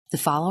The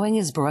following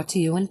is brought to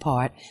you in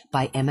part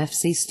by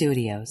MFC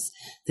Studios.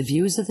 The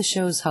views of the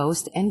show's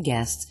host and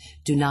guests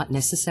do not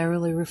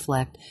necessarily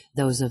reflect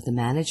those of the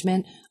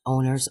management,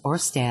 owners, or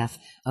staff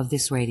of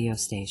this radio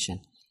station.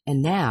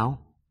 And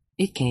now,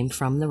 it came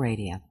from the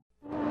radio.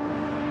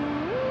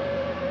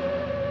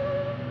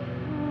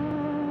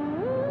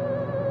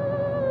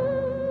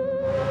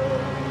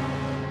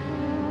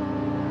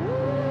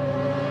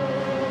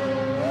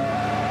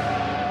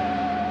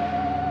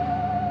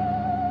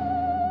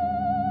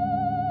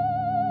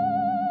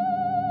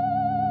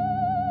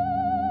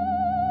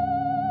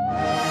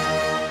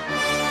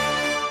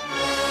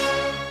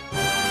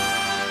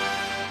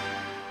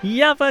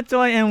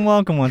 Yapatoy, and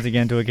welcome once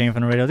again to A Game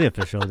from the Radio, the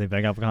official of the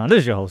Big Apple Con. This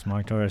is your host,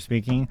 Mark Torres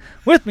speaking.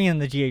 With me in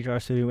the GHR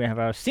studio, we have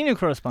our senior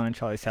correspondent,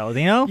 Charlie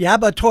Saladino. Yeah,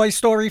 but Toy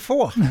Story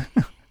 4.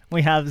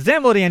 We have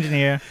Zambo the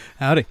engineer.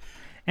 Howdy.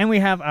 And we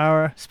have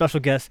our special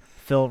guest,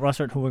 Phil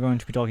Russert, who we're going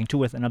to be talking to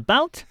with and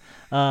about.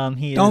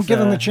 He Don't is, give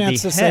him a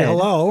chance to say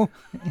hello.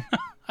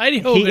 Heidi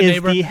ho, He good is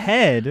neighbor. the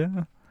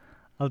head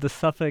of the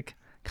Suffolk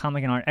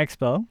Comic and Art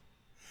Expo.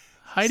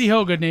 Heidi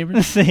ho, good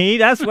neighbor. See,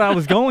 that's what I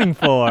was going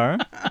for.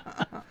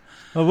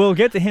 But we'll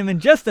get to him in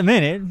just a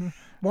minute.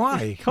 Why?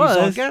 He's Because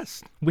our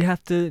guest. we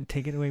have to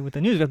take it away with the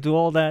news. We have to do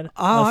all that.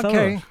 Oh, ourselves.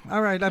 okay.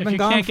 All right. I've If been you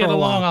gone can't for get a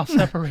along, while. I'll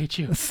separate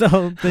you.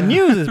 So the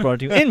news is brought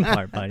to you in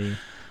part by the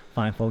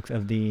fine folks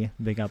of the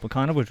Big Apple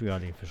Con, of which we are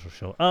the official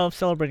show of,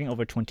 celebrating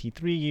over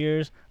 23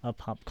 years of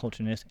pop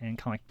cultureness and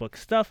comic book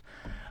stuff.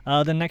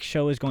 The next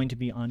show is going to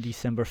be on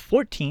December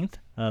 14th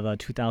of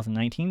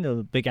 2019, the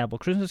Big Apple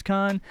Christmas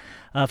Con.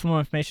 For more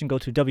information, go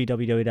to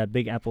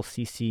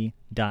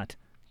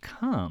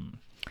www.bigapplecc.com.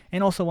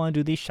 And also want to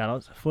do these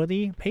shout-outs for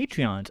the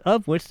Patreons,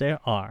 of which there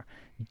are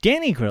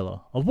Danny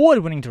Grillo,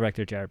 award-winning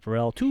director Jared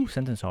Burrell, 2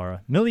 Sentence Horror,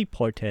 Millie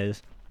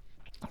Portez,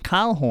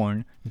 Kyle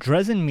Horn,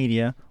 Dresden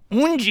Media,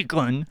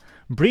 Unjikun,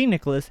 Bree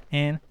Nicholas,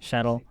 and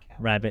Shadow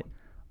Rabbit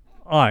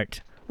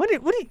Art. What are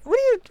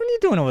you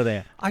doing over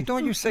there? I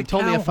thought you said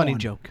Told me a funny Cowhorn.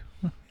 joke.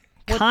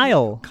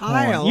 Kyle.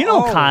 Kyle, Horn. You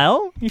know oh.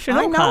 Kyle. You should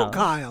know I know Kyle.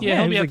 Kyle. Yeah,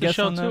 he'll he be was a at the guest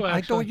show on too, I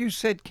actually. thought you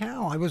said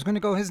Cal. I was going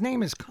to go, his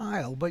name is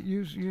Kyle, but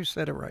you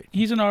said it right.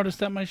 He's an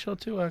artist at my show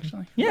too,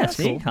 actually. Yeah, Yes,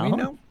 see, we Kyle.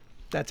 know.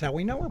 That's how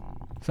we know him.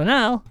 So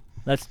now,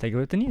 let's take it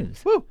with the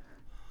news. Woo.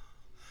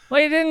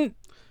 Well, you didn't.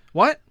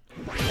 What?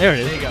 There it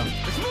is. There you go.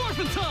 It's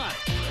morphin' time!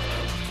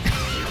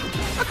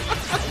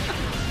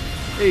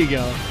 There you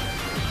go.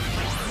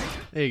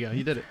 There you go.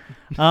 You did it.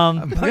 We're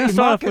going to start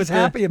Mark off with is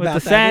happy the about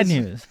that, sad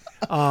isn't he? news.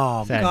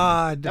 Oh, Sad.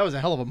 God. That was a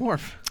hell of a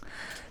morph.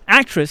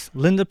 Actress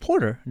Linda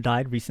Porter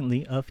died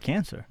recently of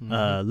cancer.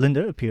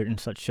 Linda appeared in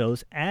such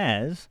shows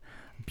as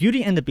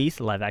Beauty and the Beast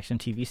live-action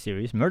TV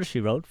series, Murder,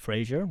 She Wrote,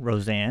 Frasier,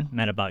 Roseanne,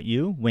 Mad About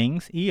You,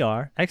 Wings,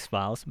 ER,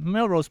 X-Files,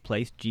 Melrose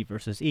Place, G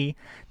vs. E,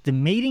 The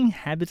Mating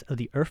Habits of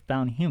the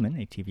Earthbound Human,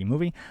 a TV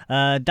movie,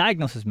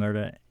 Diagnosis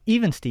Murder,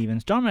 Even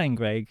Stevens, Dharma and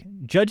Greg,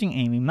 Judging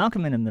Amy,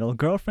 Malcolm in the Middle,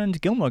 Girlfriends,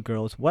 Gilmore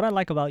Girls, What I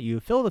Like About You,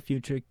 Phil the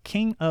Future,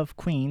 King of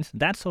Queens,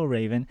 That's So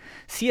Raven,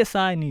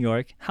 CSI New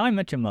York, How I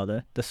Met Your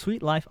Mother, The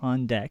Sweet Life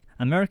on Deck,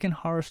 American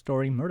Horror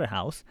Story Murder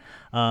House,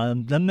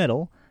 The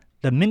Middle,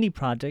 The Mindy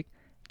Project,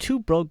 Two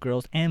Broke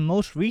Girls, and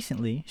most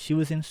recently, she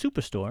was in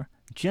Superstore,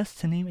 just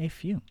to name a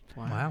few.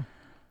 Wow.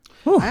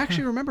 I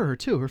actually remember her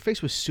too. Her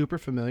face was super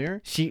familiar.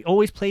 She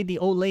always played the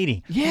old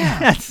lady.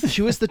 Yeah.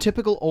 She was the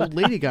typical old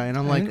lady guy, and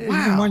I'm like, And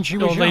wow. when she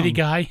The was old lady young.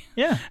 guy.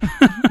 Yeah.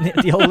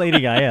 the old lady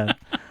guy,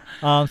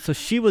 yeah. So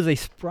she was a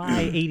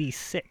spry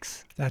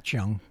 86. That's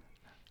young.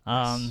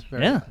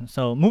 very Yeah.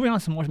 So moving on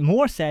to some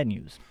more sad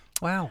news.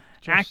 Wow.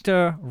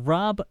 Actor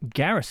Rob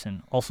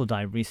Garrison also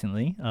died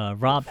recently.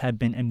 Rob had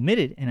been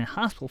admitted in a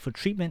hospital for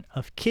treatment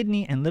of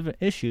kidney and liver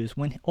issues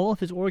when all of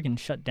his organs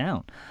shut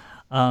down.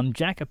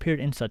 Jack appeared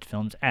in such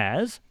films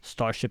as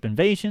Starship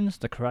Invasions,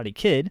 The Karate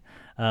Kid,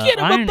 Get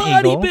him Iron a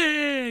body Eagle,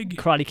 bag!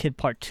 Karate Kid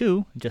Part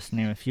 2, just to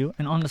name a few.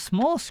 And on the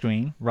small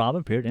screen, Rob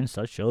appeared in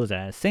such shows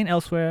as St.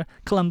 Elsewhere,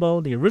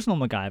 Columbo, The Original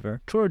MacGyver,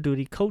 Tour of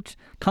Duty, Coach,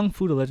 Kung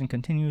Fu The Legend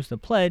Continues, The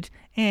Pledge,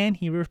 and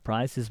he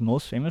reprised his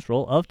most famous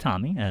role of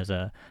Tommy, as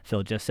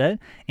Phil just said,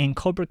 in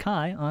Cobra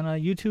Kai on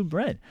YouTube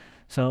Red.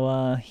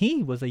 So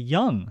he was a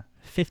young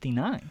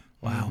 59.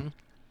 Wow.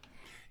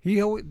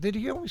 Did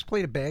he always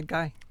play the bad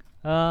guy?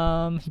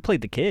 He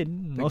played the kid,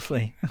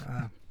 mostly.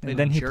 Played And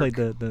then a he jerk. played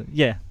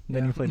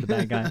then he played the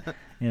bad guy.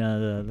 You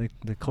know,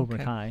 the Cobra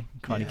Okay. Kai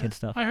Karate Kid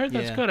stuff. I heard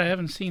that's Yeah. good. I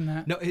haven't seen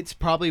that. No, it's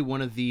probably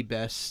one of the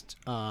best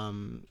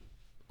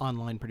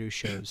online produced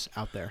shows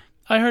out there.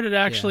 I heard it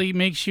actually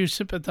makes you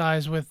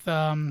sympathize with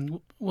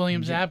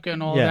William Zabka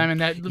and all Yeah. of them,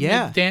 and that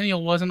Yeah.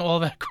 Daniel wasn't all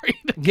that great.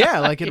 Yeah,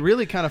 like it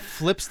really kind of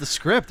flips the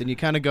script, and you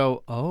kind of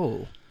go,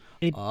 oh.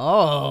 It-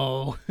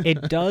 Oh.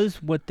 It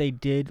does what they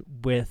did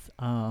with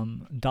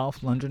Dolph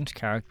Lundgren's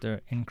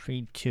character in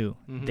Creed 2.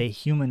 They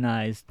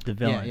humanized the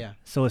villain. yeah.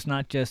 So it's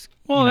not just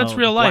Well, that's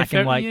real life. black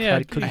and white Yeah,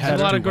 cookie it's cutter. a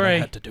lot of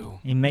gray. to do.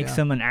 He makes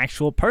Yeah. him an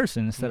actual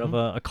person instead of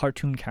a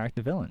cartoon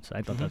character villain. So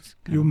I thought that's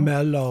kind You of cool.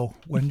 mellow.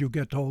 When you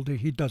get older,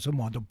 he doesn't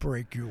want to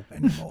break you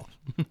anymore.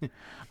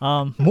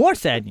 More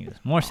sad news.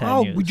 More sad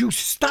Oh, news. would you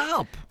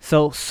stop?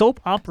 So soap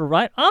opera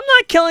writer. I'm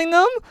not killing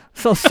them.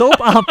 So soap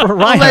opera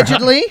writer.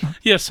 Allegedly.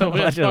 Yeah, so as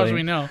far as Allegedly.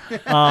 we know.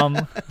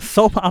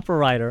 Soap opera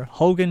writer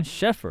Hogan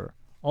Sheffer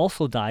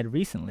also died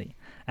recently.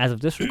 As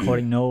of this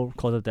recording, no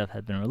cause of death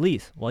has been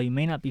released. While you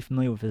may not be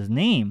familiar with his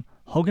name,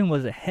 Hogan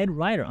was a head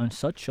writer on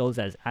such shows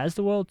as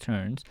the World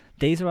Turns,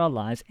 Days of Our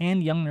Lives,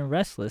 and Young and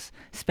Restless,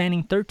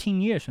 spanning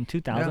 13 years from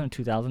 2000 to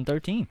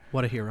 2013.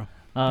 What a hero.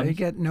 They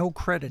get no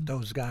credit,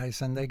 those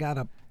guys, and they got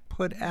to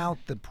put out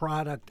the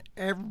product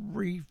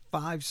every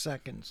 5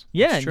 seconds.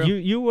 Yeah, true.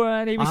 you were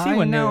at ABC I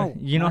when know,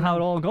 you know I how it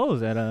know. all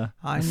goes at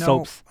I know.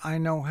 soaps. I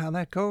know how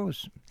that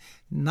goes.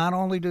 Not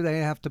only do they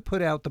have to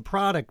put out the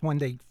product when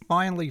they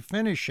finally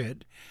finish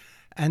it,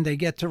 and they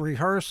get to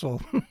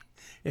rehearsal,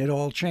 it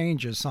all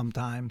changes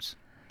sometimes.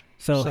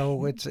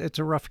 So it's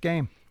a rough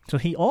game. So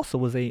he also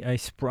was a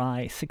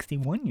spry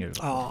 61 years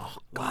old. Oh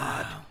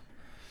God!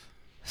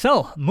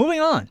 So,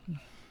 moving on.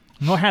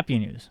 More happy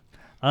news.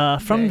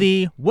 From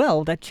the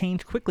Well, That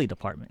Changed Quickly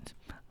department.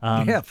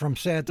 Yeah, from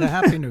sad to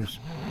happy news.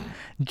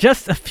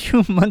 Just a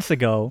few months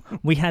ago,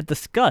 we had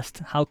discussed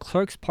how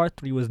Clerks Part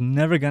 3 was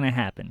never going to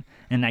happen,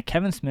 and that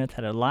Kevin Smith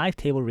had a live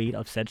table read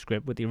of said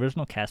script with the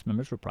original cast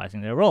members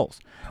reprising their roles.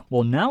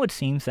 Well, now it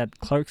seems that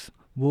Clerks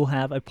will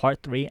have a Part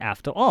 3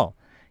 after all.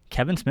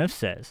 Kevin Smith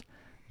says,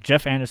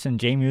 Jeff Anderson,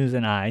 Jay Muse,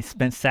 and I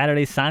spent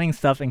Saturday signing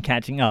stuff and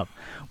catching up.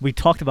 We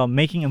talked about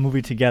making a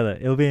movie together.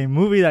 It'll be a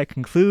movie that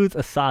concludes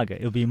a saga.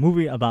 It'll be a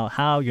movie about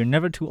how you're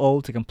never too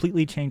old to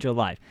completely change your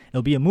life.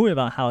 It'll be a movie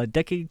about how a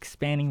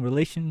decade-spanning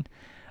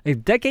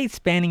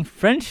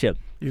friendship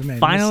You made a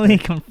finally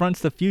mistake. confronts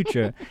the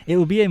future. It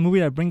will be a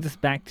movie that brings us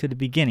back to the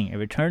beginning, a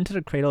return to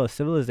the cradle of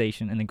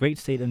civilization in the great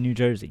state of New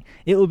Jersey.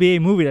 It will be a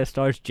movie that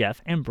stars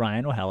Jeff and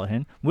Brian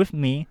O'Halloran with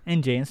me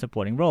and Jay in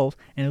supporting roles,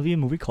 and it'll be a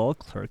movie called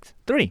Clerks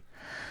 3.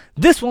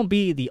 This won't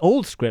be the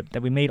old script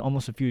that we made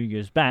almost a few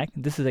years back.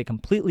 This is a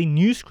completely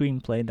new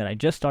screenplay that I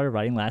just started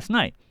writing last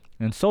night.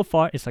 And so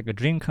far, it's like a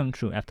dream come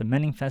true. After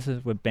mending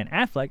fences with Ben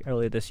Affleck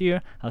earlier this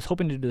year, I was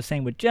hoping to do the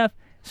same with Jeff.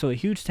 So a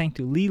huge thank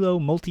to Lilo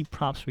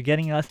Multi-Props for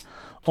getting us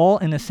all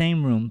in the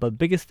same room. But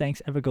biggest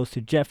thanks ever goes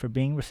to Jeff for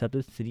being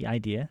receptive to the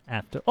idea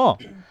after all.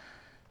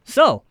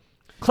 So,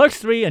 Clerks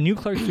 3, a new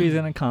Clerks 3 is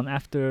going to come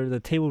after the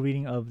table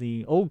reading of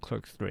the old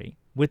Clerks 3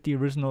 with the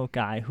original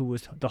guy who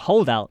was the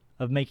holdout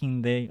of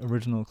making the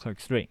original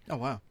Clerks 3. Oh,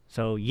 wow.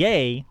 So,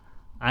 yay.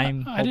 I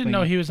didn't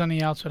know he was on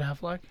the outs with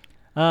Affleck.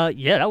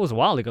 Yeah, that was a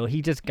while ago.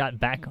 He just got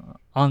back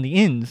on the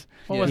ins.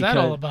 What was that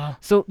all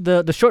about? So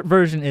the short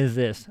version is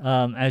this.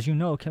 As you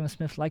know, Kevin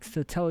Smith likes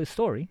to tell his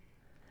story.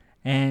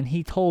 And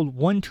he told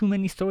one too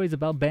many stories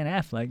about Ben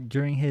Affleck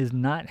during his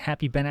not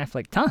happy Ben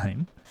Affleck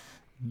time.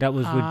 That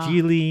was with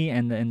Geely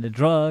and the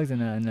drugs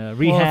and the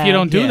rehab. Well, if you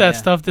don't do that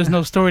stuff, there's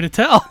no story to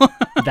tell.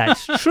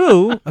 That's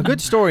true. A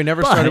good story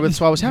never started with,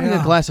 so I was having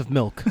a glass of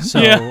milk. So,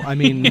 I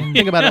mean,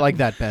 think about it like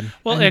that, Ben.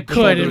 Well, it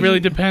could. It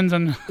really depends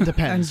on... It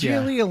depends,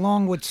 And Geely,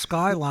 along with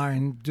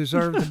Skyline,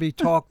 deserve to be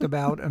talked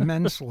about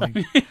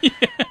immensely.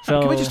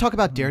 So Can we just talk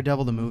about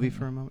Daredevil the movie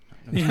for a moment?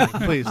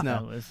 Please, that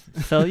no. was,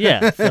 so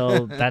yeah,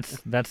 so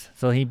that's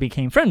so he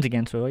became friends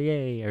again. So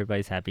yay,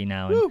 everybody's happy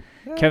now.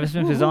 And Kevin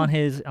Smith is on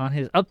his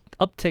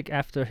uptick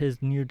after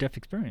his near-death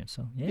experience.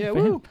 So yeah,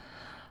 for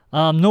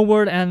him. No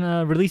word on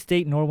a release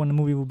date nor when the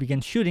movie will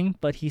begin shooting,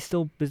 but he's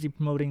still busy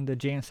promoting the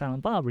Jay and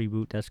Silent Bob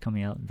reboot that's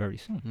coming out very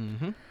soon.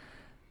 Mm-hmm.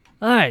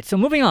 All right, so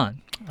moving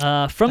on.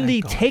 From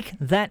the God. Take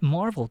That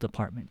Marvel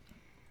department.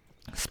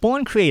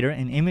 Spawn creator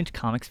and Image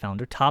Comics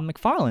founder Todd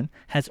McFarlane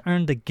has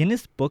earned the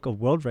Guinness Book of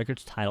World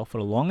Records title for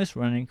the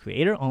longest-running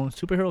creator-owned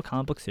superhero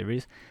comic book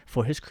series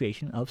for his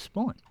creation of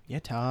Spawn. Yeah,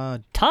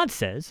 Todd. Todd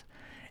says,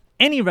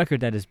 any record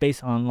that is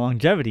based on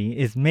longevity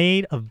is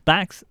made of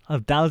backs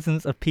of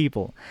thousands of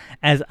people.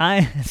 As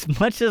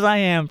much as I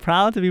am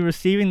proud to be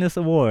receiving this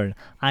award,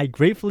 I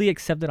gratefully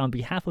accept it on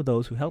behalf of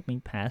those who helped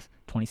me pass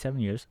 27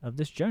 years of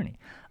this journey.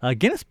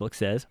 Guinness Book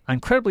says, I'm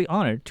incredibly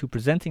honored to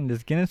presenting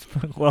this Guinness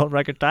Book World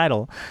Record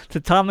title to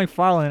Todd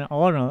McFarlane in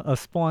honor of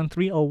Spawn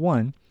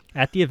 301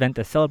 at the event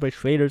that celebrates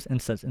creators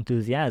and such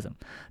enthusiasm.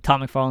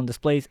 Todd McFarlane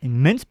displays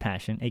immense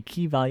passion, a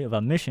key value of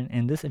our mission,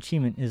 and this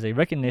achievement is a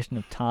recognition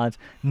of Todd's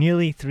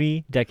nearly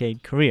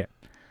 3-decade career.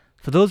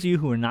 For those of you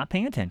who are not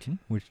paying attention,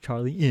 which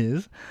Charlie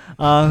is,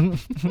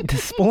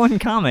 the Spawn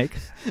comic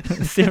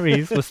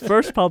series was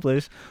first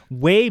published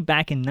way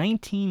back in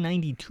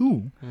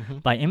 1992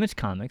 by Image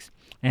Comics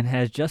and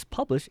has just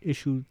published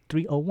issue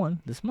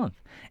 301 this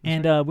month.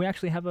 And we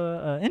actually have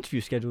an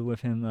interview scheduled with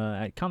him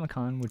at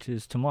Comic-Con, which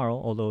is tomorrow,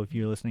 although if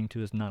you're listening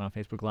to us not on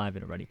Facebook Live,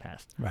 it already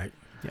passed. Right.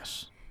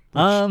 Yes.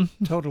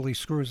 Totally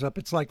screws up.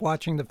 It's like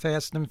watching the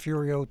Fast and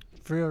Furious.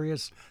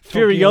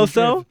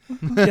 Furioso?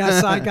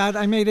 Yes,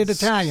 I made it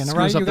Italian. All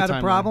right, Screws up you the got a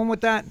timeline. problem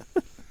with that?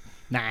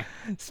 Nah.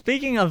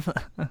 Speaking of,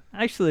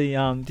 actually,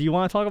 do you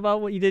want to talk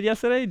about what you did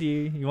yesterday? Do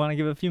you want to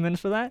give a few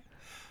minutes for that?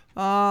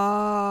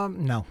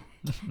 No.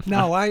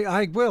 No,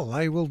 I will.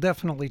 I will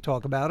definitely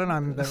talk about it.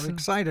 I'm very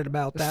excited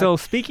about that. So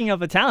speaking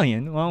of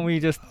Italian, why don't we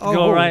just Oh,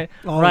 go right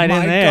my in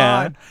there?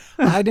 God.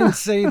 I didn't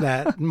say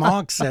that.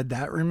 Mark said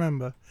that,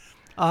 remember.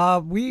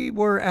 We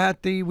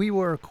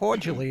were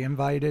cordially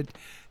invited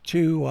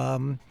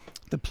to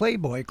the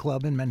Playboy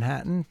Club in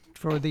Manhattan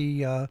for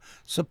the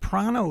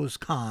Sopranos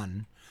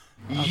Con.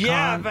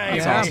 Yeah, Con, baby.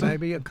 yeah,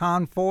 baby, a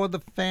con for the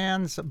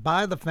fans,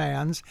 by the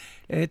fans.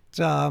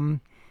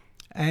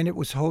 And it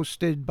was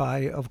hosted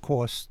by, of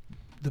course,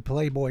 the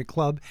Playboy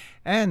Club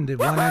and the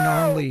one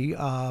and only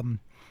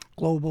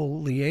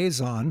global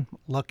liaison,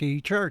 Lucky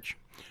Church,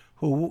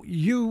 who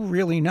you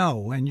really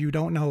know, and you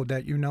don't know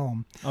that you know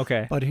him.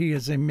 Okay. But he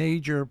is a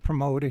major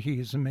promoter.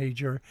 He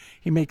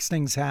makes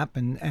things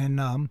happen.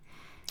 And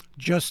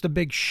just a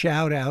big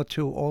shout out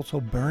to also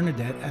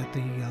Bernadette at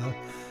the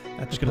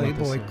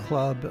Playboy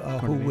Club,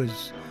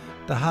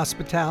 the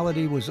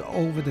hospitality was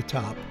over the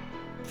top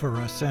for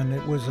us, and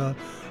it was a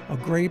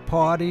great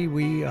party.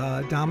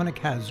 Dominic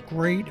has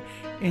great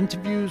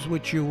interviews,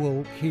 which you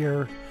will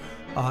hear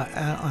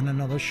on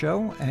another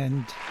show.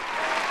 And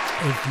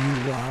if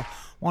you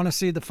want to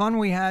see the fun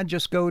we had,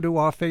 just go to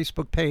our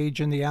Facebook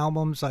page and the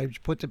albums. I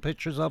put the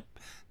pictures up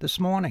this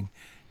morning.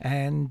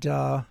 And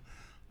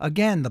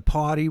again, the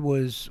party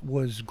was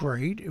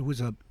great. It was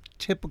a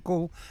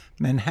typical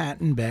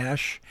Manhattan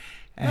bash.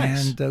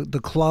 Nice. And the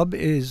club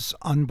is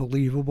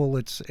unbelievable.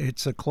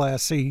 It's a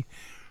classy,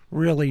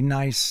 really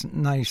nice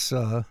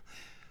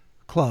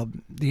club.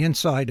 The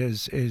inside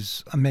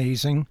is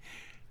amazing.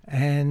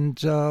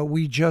 And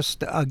we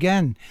just,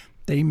 again,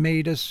 they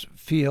made us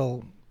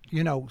feel,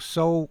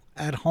 so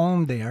at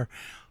home there.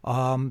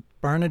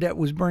 Bernadette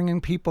was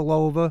bringing people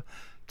over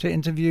to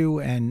interview,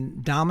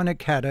 and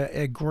Dominic had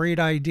a great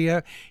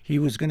idea. He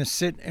was going to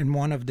sit in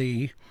one of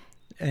the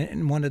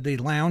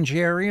lounge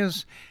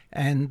areas,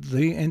 and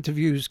the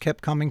interviews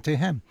kept coming to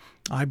him.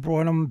 I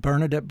brought them.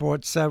 Bernadette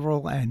brought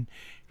several, and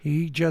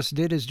he just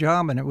did his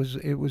job, and it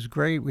was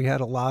great. We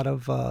had a lot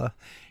of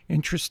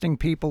interesting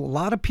people. A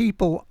lot of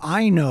people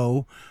I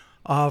know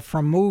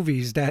from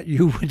movies that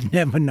you would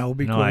never know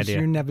because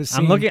you never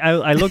seen. I'm looking.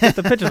 I looked at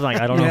the pictures like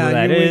I don't know who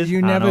that is.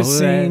 You never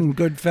seen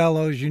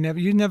Goodfellas.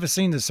 You never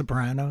seen The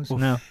Sopranos.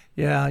 No.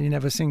 Yeah, you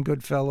never seen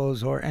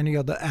Goodfellas or any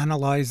other.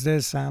 Analyze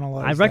this.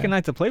 Analyze. I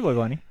recognize the Playboy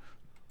Bunny.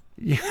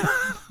 Yeah.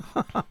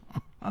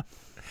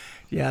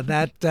 Yeah,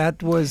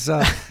 that was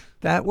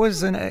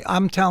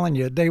I'm telling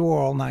you, they were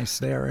all nice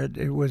there.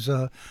 It was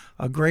a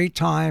great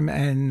time,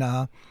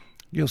 and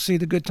you'll see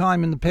the good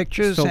time in the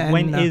pictures. So and,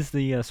 when is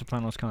the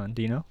Sopranos Con?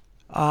 Do you know?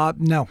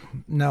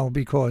 No,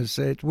 because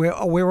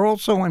we're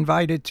also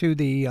invited to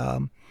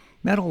the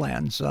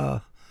Meadowlands,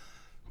 the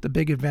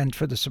big event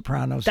for the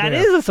Sopranos. That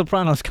is a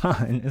Sopranos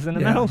Con, isn't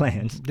it?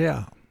 Meadowlands.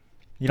 Yeah.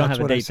 You don't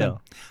have a date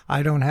though.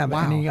 I don't have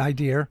any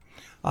idea.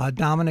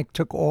 Dominic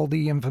took all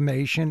the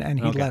information and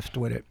he left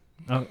with it.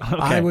 Oh,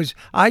 okay.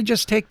 I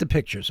just take the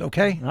pictures,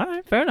 okay? All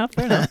right, fair enough.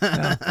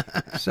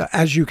 So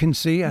as you can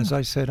see, as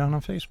I said on our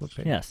Facebook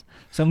page. Yes.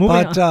 So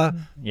moving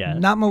on.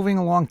 Not moving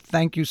along.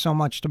 Thank you so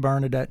much to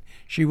Bernadette.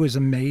 She was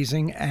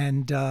amazing,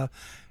 and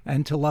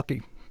to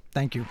Lucky.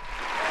 Thank you. Woo!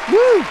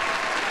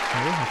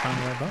 I found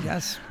the right button.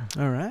 Yes.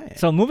 All right.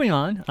 So moving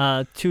on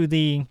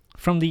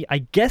from the I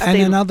guess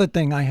and another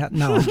thing I have.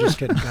 No, I'm just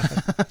kidding. Go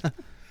ahead.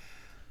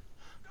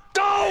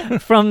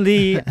 From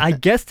the I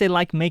guess they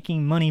like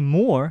making money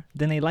more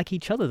than they like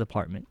each other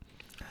department.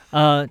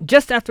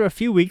 Just after a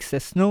few weeks,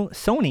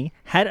 Sony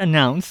had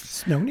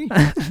announced Snowny?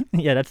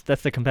 yeah,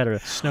 that's the competitor.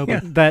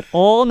 Snowbird. That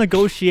all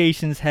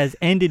negotiations has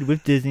ended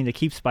with Disney to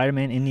keep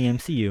Spider-Man in the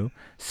MCU.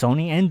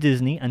 Sony and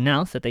Disney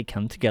announced that they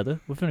come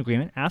together with an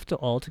agreement after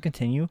all to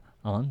continue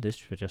on this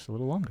for just a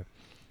little longer.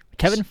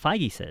 Kevin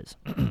Feige says,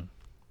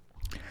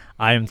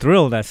 I am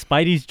thrilled that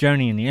Spidey's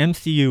journey in the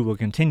MCU will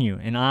continue,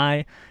 and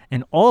I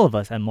and all of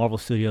us at Marvel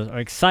Studios are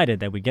excited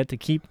that we get to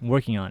keep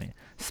working on it.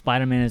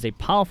 Spider-Man is a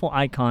powerful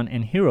icon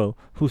and hero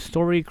whose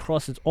story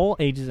crosses all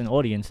ages and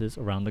audiences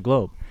around the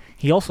globe.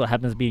 He also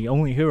happens to be the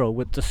only hero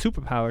with the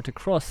superpower to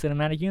cross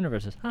cinematic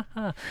universes.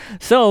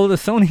 So the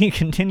Sony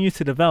continues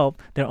to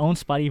develop their own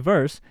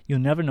Spideyverse. You'll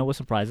never know what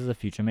surprises the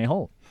future may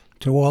hold.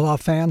 To all our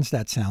fans,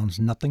 that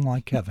sounds nothing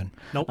like Kevin.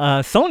 Nope.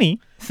 Sony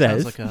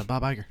says... Sounds like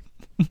Bob Iger.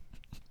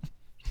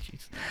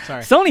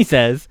 Sorry. Sony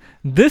says,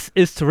 this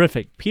is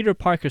terrific. Peter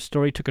Parker's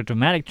story took a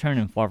dramatic turn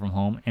in Far From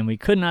Home, and we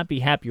could not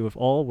be happier with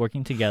all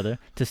working together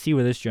to see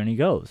where this journey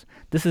goes.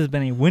 This has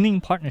been a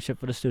winning partnership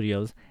for the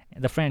studios,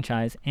 the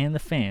franchise, and the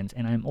fans,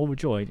 and I am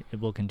overjoyed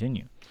it will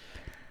continue.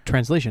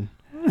 Translation.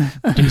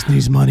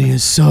 Disney's money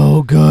is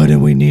so good,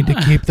 and we need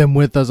to keep them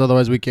with us,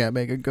 otherwise we can't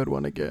make a good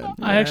one again.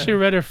 I actually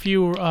read a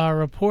few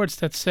reports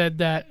that said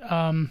that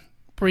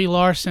Brie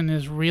Larson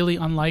is really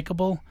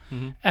unlikable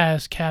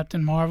as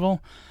Captain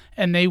Marvel.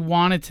 And they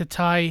wanted to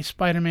tie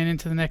Spider-Man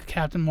into the next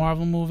Captain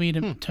Marvel movie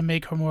to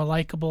make her more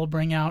likable,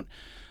 bring out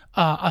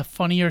a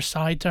funnier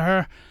side to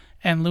her.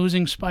 And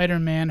losing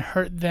Spider-Man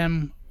hurt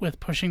them with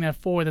pushing that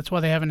forward. That's why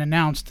they haven't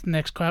announced the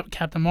next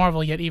Captain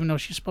Marvel yet, even though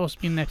she's supposed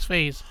to be in the next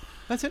phase.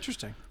 That's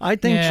interesting. I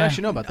think I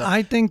should know about that.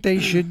 I think they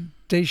should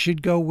they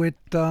should go with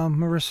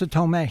Marissa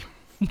Tomei.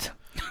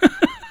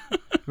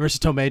 Marissa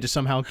Tomei just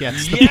somehow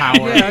gets the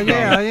power.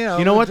 Yeah.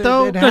 You know what,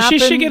 though? No, she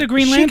should get a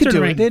Green She Lantern could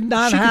do ring. it. Did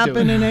not She could do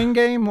happen it. in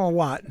Endgame or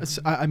what?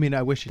 I mean,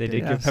 I wish it They did.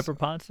 did give Yes. Pepper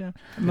Potts, yeah.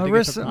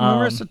 Marissa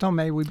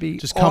Tomei would be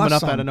Just coming up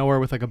awesome. out of nowhere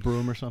with like a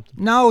broom or something.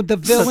 No, the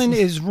villain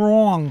is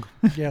wrong.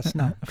 Yes,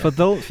 no. For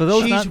those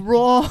She's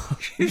wrong.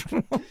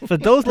 For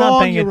those not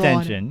Wrong, paying you're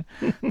wrong. attention,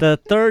 the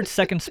third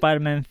second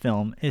Spider-Man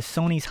film is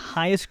Sony's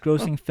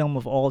highest-grossing film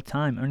of all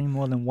time, earning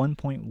more than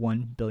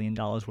 $1.1 billion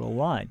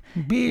worldwide.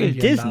 Billion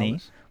Disney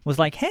dollars. was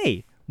like,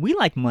 hey, we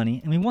like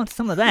money, and we want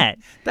some of that,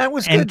 That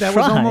was and good. That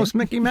was tried. almost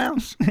Mickey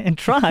Mouse. and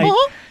tried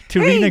to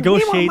Hey, we want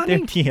renegotiate their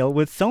money. deal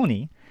with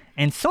Sony.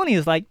 And Sony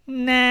is like,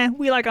 nah,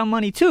 we like our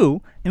money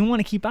too, and we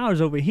want to keep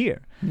ours over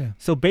here. Yeah.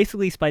 So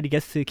basically, Spidey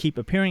gets to keep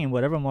appearing in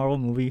whatever Marvel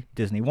movie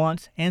Disney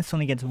wants, and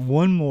Sony gets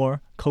one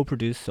more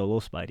co-produced solo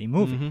Spidey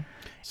movie. Mhm.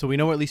 So we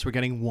know at least we're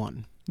getting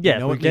one. Yeah, We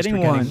know we're at least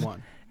getting getting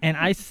one. And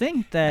I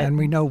think that And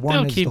we know one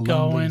They'll is keep the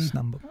loneliest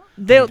going. number.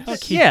 they'll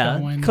keep yeah,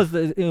 going. because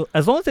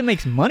as long as it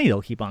makes money,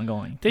 they'll keep on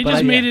going. They But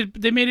just I- made it.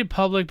 They made it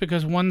public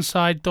because one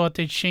side thought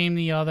they'd shame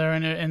the other,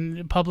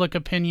 and public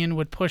opinion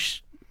would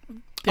push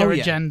their Oh,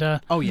 yeah.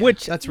 agenda. Oh yeah,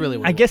 Which that's really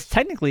what I it guess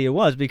technically it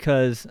was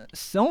because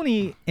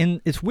Sony.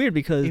 It's weird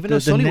because Even though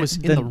Sony was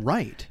in the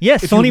right.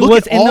 Yes, If you Sony look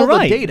was at in all the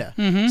right. data,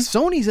 Mhm.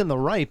 Sony's in the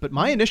right, but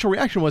my initial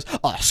reaction was,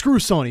 "Oh, screw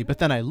Sony." But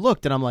then I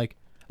looked and I'm like,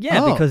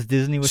 Yeah, Oh. because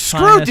Disney was Screw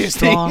trying to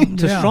Disney. strong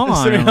to Yeah. strong "That's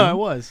arm how it them.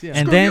 was." Yeah.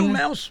 And Screw then you,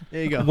 Mouse.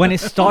 there you go. when it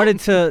started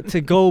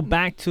to go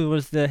back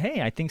towards the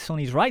hey, I think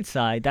Sony's right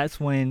side, that's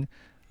when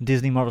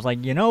Disney Marvel's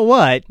like, you know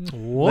what? Let's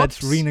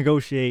Whoops.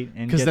 renegotiate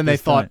and Because get then they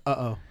this done.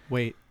 thought,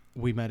 wait,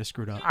 we might have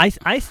screwed up.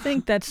 I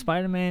think that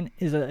Spider-Man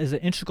is an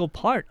integral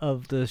part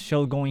of the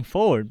show going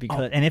forward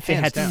because and if they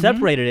hands had down.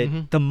 separated it,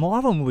 Mhm. the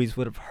Marvel movies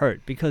would have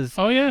hurt because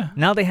Oh yeah.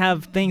 now they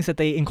have things that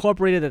they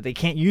incorporated that they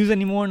can't use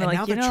anymore, and, And they're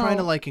now like, they're you know, trying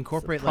to like it's a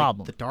incorporate like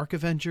problem. the Dark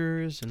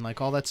Avengers and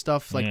like all that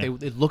stuff. Like Yeah.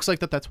 it looks like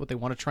that's what they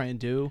want to try and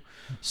do.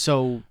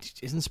 So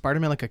isn't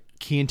Spider-Man like a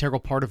key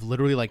integral part of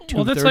literally like 2/3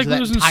 Well, that's like of that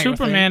losing entire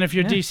Superman thing? if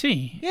you're Yeah.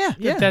 DC. Yeah,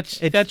 Yeah.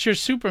 That's It's- your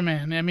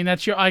Superman. I mean,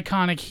 that's your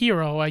iconic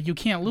hero. You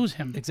can't lose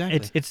him.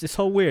 exactly. it's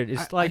so weird.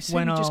 It's I like say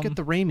when we just get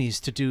the Raimis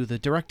to do the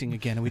directing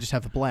again, and we just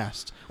have a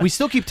blast. We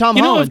still keep Tom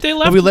You know, Holland, if they but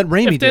left, we let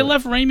Raimi if they do it.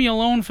 left Raimi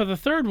alone for the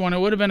third one, it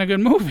would have been a good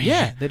movie.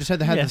 Yeah, they just had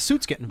to have Yeah. the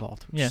suits get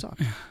involved. Which Yeah.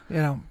 sucked. You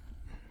know,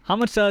 how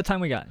much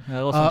time we got?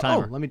 A little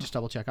timer. Let me just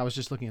double check. I was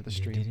just looking at the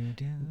stream.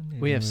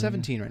 We have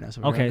 17 right now,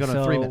 so we're Okay, going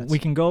to 3 so minutes. we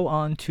can go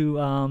on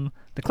to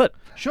the clip.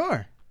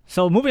 Sure.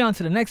 So moving on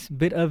to the next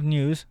bit of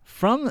news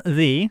from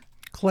the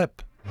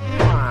clip.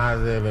 Why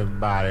is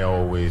everybody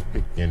always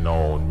picking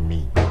on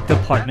me?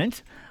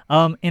 department.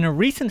 In a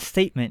recent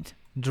statement,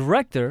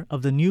 director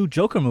of the new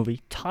Joker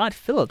movie, Todd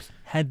Phillips,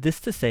 had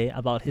this to say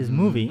about his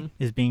movie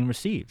is being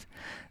received.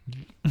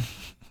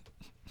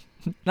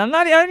 I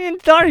haven't even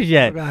started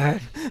yet. Go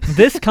ahead.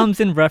 This comes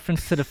in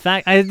reference to the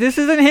fact. This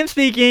isn't him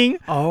speaking.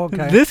 Oh,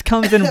 okay. This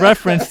comes in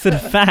reference to the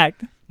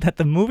fact that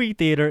the movie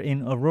theater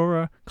in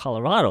Aurora,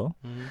 Colorado,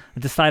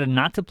 decided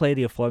not to play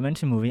the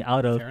aforementioned movie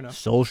out Fair of enough.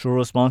 social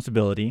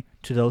responsibility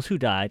to those who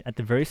died at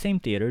the very same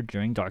theater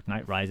during Dark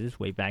Knight Rises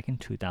way back in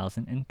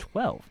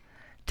 2012.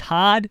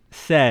 Todd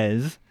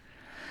says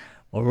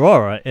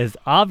Aurora is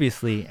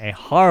obviously a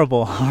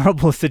horrible,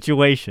 horrible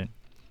situation,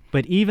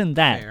 but even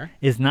that Fair.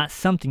 is not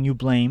something you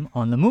blame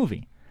on the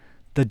movie.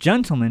 The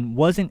gentleman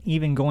wasn't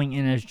even going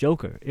in as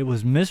Joker. It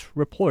was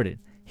misreported.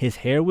 His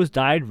hair was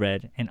dyed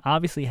red and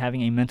obviously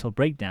having a mental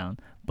breakdown,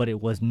 but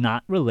it was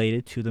not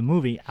related to the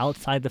movie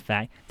outside the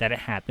fact that it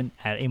happened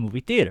at a movie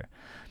theater.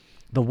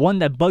 The one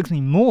that bugs me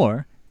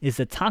more is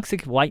the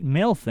toxic white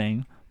male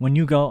thing when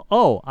you go,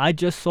 oh, I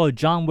just saw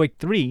John Wick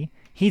 3.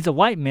 He's a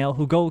white male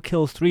who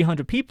kills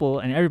 300 people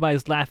and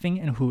everybody's laughing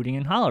and hooting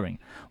and hollering.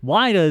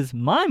 Why does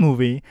my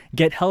movie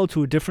get held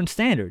to a different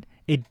standard?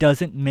 It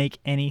doesn't make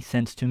any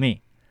sense to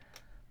me.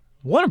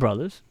 Warner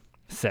Brothers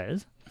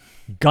says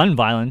gun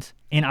violence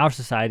in our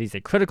society is a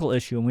critical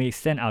issue, and we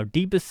extend our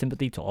deepest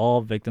sympathy to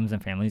all victims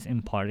and families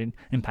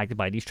impacted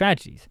by these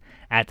tragedies.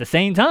 At the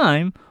same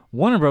time,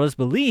 Warner Brothers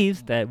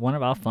believes that one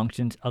of our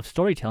functions of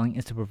storytelling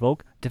is to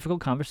provoke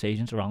difficult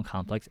conversations around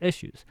complex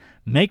issues.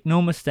 Make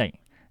no mistake,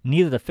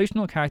 neither the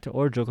fictional character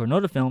or Joker nor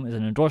the film is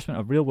an endorsement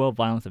of real-world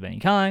violence of any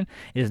kind.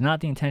 It is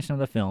not the intention of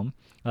the film,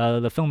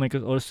 the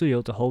filmmakers, or the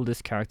studio to hold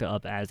this character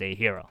up as a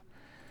hero.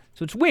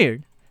 So it's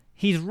weird.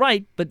 He's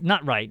right, but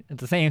not right at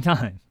the same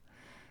time.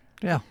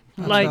 Yeah.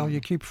 That's Like- how you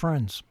keep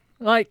friends.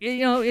 Like, you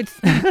know, it's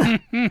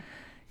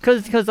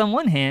because on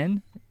one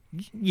hand,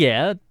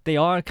 yeah, they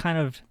are kind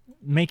of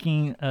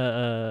making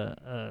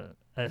a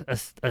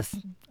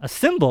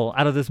symbol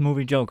out of this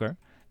movie Joker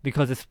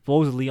because it's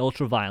supposedly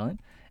ultra violent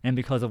and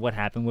because of what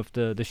happened with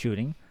the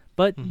shooting.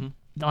 But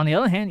on the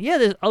other hand, yeah,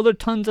 there's other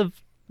tons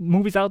of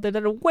movies out there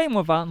that are way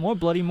more violent, more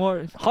bloody,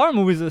 more horror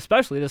movies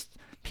especially. Just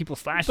people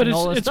slashing But and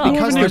all it's this stuff.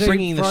 because more they're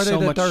bringing this Friday so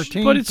the much.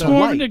 13th, But it's uh,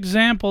 more light. an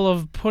example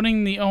of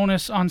putting the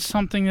onus on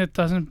something that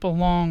doesn't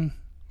belong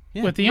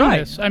Yeah. with the Right.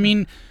 onus. I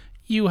mean,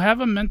 you have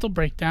a mental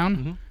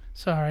breakdown.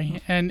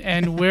 Sorry,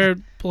 and we're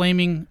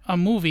blaming a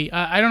movie.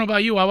 I don't know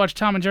about you. I watched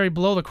Tom and Jerry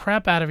blow the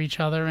crap out of each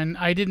other, and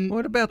I didn't.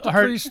 What about the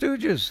hurt- Three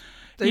Stooges?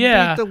 They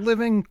Yeah. beat the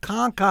living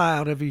conch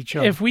out of each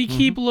other. If we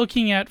keep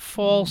looking at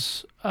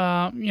false,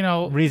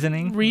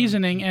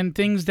 reasoning and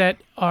things that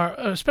are,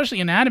 especially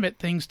inanimate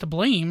things, to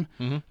blame,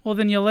 well,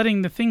 then you're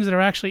letting the things that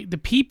are actually the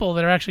people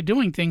that are actually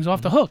doing things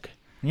off the hook.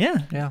 Yeah.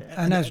 Yeah,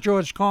 and as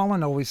George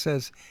Carlin always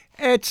says,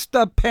 it's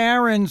the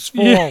parents'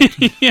 fault.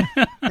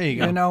 There you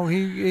go. You know,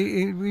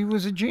 he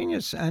was a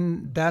genius,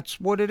 and that's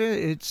what it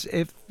is.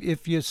 It's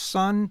if your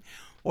son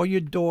or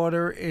your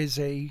daughter is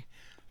a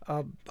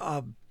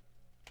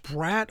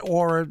brat,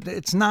 or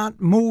it's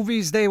not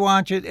movies they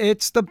watch,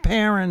 it's the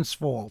parents'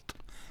 fault.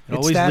 It It's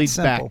always that leads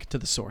simple. back to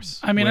the source.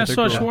 I mean, where I they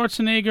saw grew up.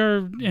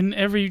 Schwarzenegger in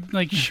every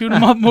shoot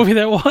 'em up movie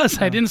there was.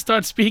 I didn't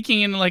start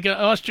speaking in like an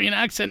Austrian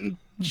accent and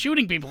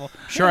shooting people.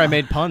 Sure, I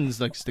made puns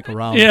like stick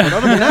around. Yeah. But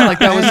other than that, like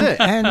that was it.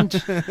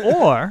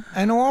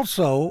 And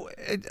also,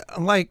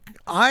 like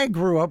I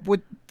grew up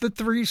with the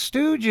Three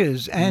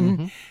Stooges,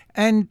 and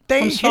they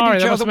I'm hit sorry,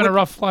 each that must other have been a with-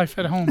 rough life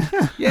at home.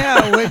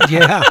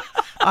 Yeah.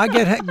 I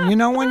get hit,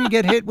 when you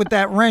get hit with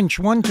that wrench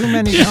one too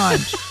many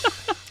times.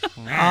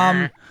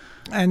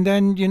 And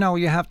then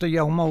you have to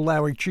yell "Mo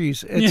Larry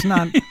Cheese." It's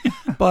not,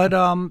 but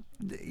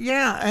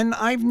yeah. And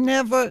I've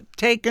never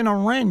taken a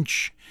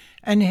wrench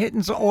and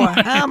hit or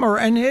a hammer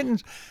and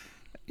hit.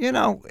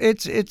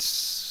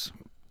 It's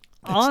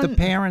the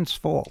parents'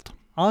 fault.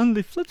 On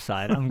the flip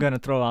side, I'm going to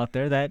throw out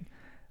there that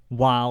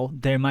while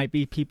there might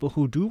be people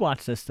who do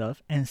watch this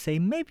stuff and say,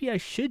 maybe I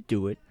should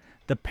do it,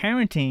 the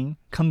parenting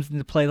comes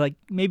into play like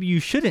maybe you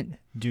shouldn't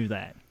do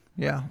that.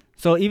 Yeah.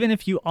 So even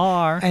if you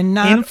are And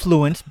not-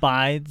 influenced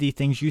by the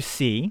things you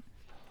see,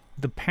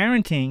 the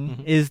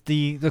parenting is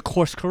the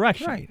course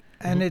correction. Right.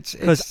 And it's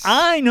Because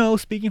I know,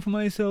 speaking for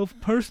myself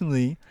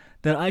personally,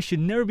 that I should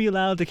never be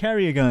allowed to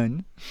carry a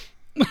gun.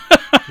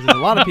 There's a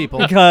lot of people.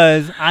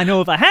 Because I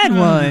know if I had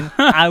one,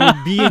 I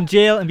would be in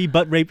jail and be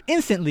butt raped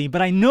instantly.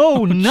 But I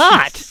know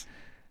not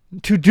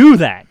to do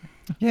that.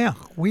 Yeah,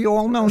 we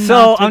all know. So,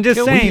 not to I'm just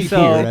kill saying, people.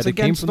 so- It's That it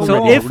came against from the the So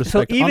law. radio. if-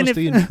 Respect, even if-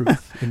 honesty, and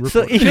truth in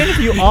So reporting. even if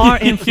you are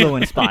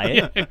influenced by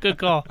it, Good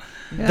call.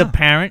 the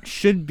parent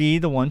should be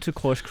the one to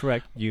course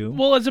correct you.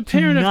 Well, as a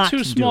parent of not two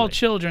do small it.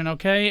 children,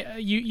 okay,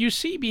 you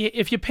see,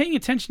 if you're paying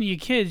attention to your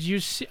kids, you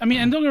see. I mean,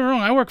 and don't get me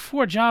wrong, I work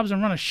 4 jobs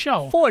and run a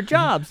show. 4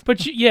 jobs.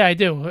 But yeah, I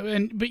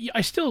do, but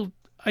I still,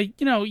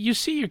 you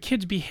see your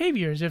kids'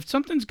 behaviors. If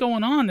something's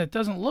going on that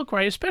doesn't look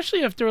right,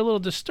 especially if they're a little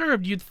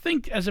disturbed, you'd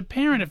think as a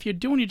parent, if you're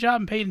doing your job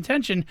and paying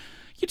attention,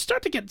 you'd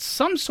start to get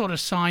some sort of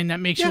sign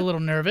that makes you a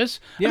little nervous.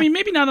 Yeah. I mean,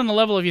 maybe not on the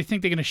level of you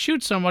think they're going to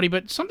shoot somebody,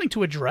 but something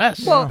to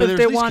address. Well, But if there's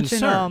they're at least watching,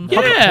 concern.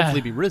 Yeah.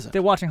 Hopefully be risen.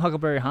 they're watching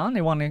Huckleberry Hound,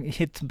 they want to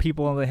hit some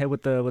people on the head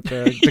with the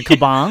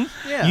kabong.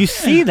 Yeah. You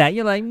see that,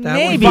 you're like, That would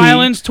maybe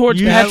violence towards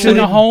you pets in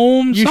the shouldn't-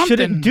 home, You something.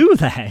 shouldn't do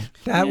that.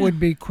 That would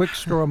be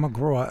Quickstraw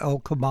McGraw, El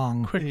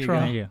Kabong. Quick you draw.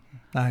 There you go.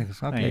 Nice.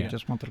 There Okay, you go.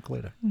 just wanted to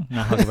clear that.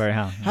 Not Huckleberry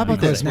Hound. How about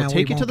Because this? now We'll we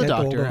take you to won't the get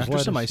all doctor those after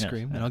some letters. ice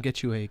cream, Yeah. and I'll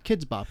get you a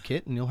Kids Bop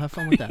kit, and you'll have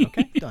fun with that.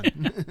 Okay,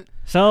 done.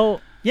 So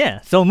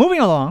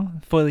moving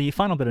along for the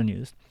final bit of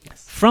news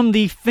from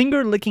the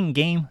finger licking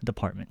game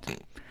department.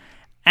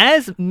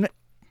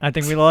 I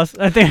think we lost.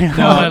 I think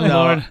my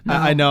Lord.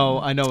 I know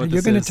what You're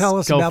this going to is. tell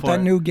us Go about for that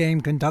it. new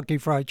game, Kentucky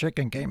Fried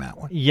Chicken came out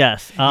with.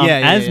 Yes. Yeah,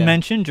 as yeah.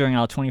 mentioned during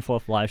our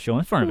 24th live show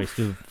in front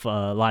of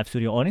a live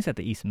studio audience at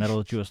the East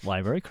Meadow Jewish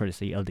Library,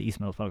 courtesy of the East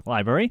Meadow Public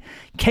Library,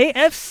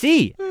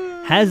 KFC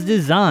has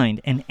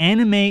designed an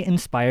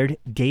anime-inspired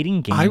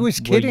dating game. I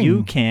was where kidding.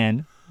 you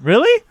can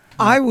really.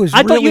 I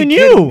thought really you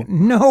knew.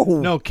 kidding. No.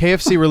 No,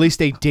 KFC released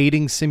a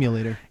dating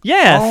simulator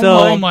Yeah. Oh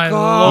so my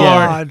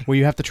God. Lord. where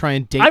you have to try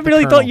and date. I the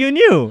really thought colonel. you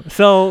knew.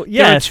 So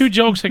There are yes. 2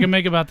 jokes I can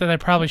make about that I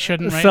probably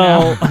shouldn't right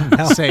so.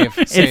 now. Save.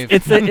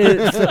 It's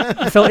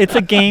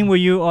a game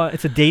where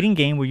it's a dating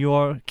game where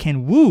you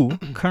can woo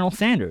Colonel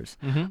Sanders.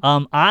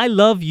 I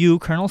Love You,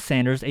 Colonel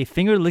Sanders, a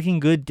finger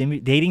licking good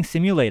dating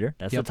simulator.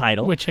 That's Yep. the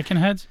title. With chicken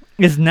heads?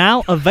 Is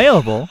now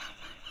available,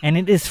 and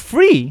it is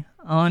free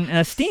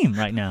on Steam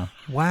right now.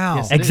 Wow.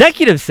 Yes, it is.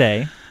 Executives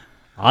say,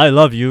 "I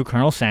Love You,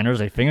 Colonel Sanders,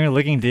 a finger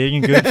licking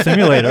dating good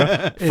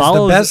simulator." It's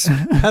the best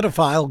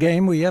pedophile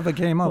game we ever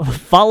came up with.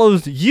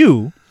 follows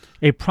you,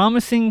 a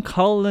promising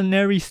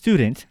culinary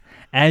student,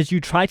 as you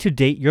try to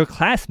date your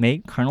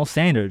classmate, Colonel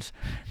Sanders.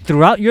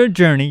 Throughout your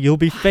journey, you'll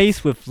be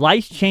faced with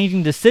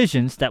life-changing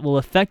decisions that will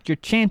affect your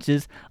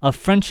chances of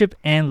friendship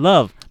and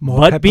love. More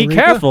But be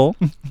paprika? careful.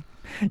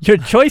 Your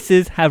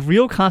choices have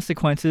real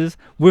consequences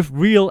with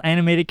real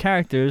animated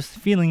characters'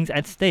 feelings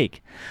at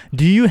stake.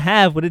 Do you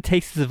have what it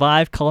takes to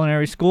survive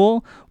culinary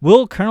school?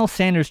 Will Colonel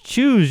Sanders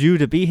choose you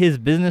to be his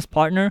business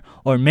partner,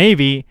 or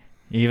maybe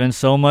even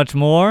so much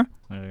more?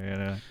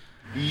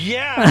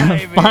 Yeah,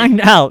 Find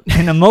out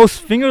in the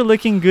most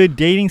finger-licking good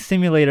dating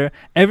simulator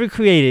ever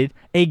created,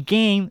 a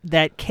game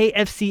that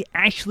KFC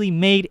actually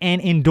made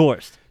and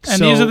endorsed. And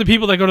these are the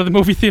people that go to the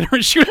movie theater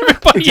and shoot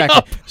everybody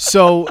up. Exactly.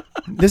 So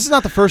this is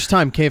not the first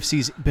time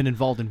KFC's been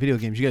involved in video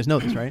games. You guys know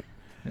this, right?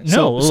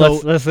 No,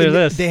 let's hear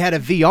this. They had a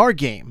VR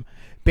game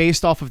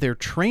based off of their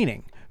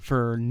training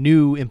for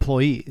new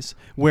employees,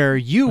 where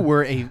you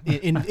were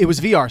it was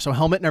VR, so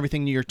helmet and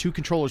everything. Your two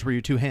controllers were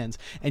your two hands,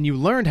 and you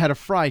learned how to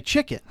fry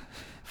chicken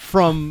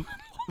from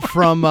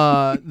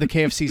the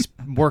KFC's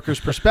workers'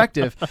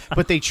 perspective,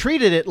 but they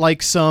treated it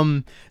like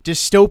some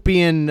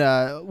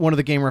dystopian. One of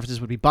the game references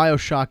would be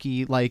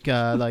Bioshocky, like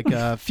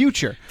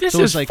future. This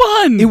so is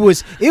fun. It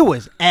was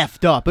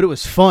effed up, but it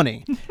was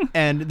funny,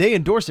 and they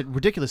endorsed it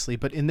ridiculously.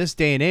 But in this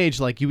day and age,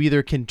 like, you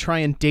either can try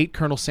and date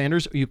Colonel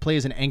Sanders, or you play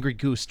as an angry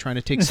goose trying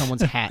to take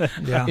someone's hat.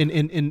 Yeah.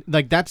 In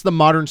like, that's the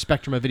modern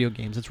spectrum of video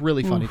games. It's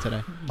really funny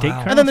today.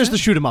 Wow. And then there's the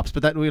shoot 'em ups,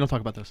 but that we don't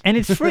talk about those. And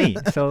it's free,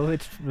 so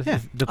it's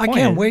the I point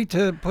can't is- wait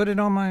to put it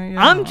on my.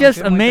 I'm just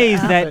I can't wait to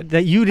amazed have it.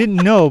 that you didn't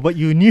know, but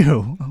you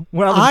knew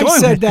where I was I going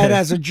said with that this.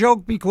 as a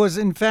joke because,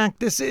 in fact,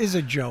 this is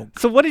a joke.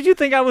 So what did you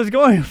think I was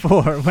going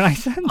for when I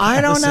said that? I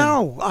don't Listen.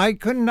 know. I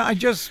couldn't. I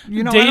just,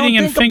 I don't Dating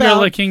and think finger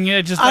about, licking.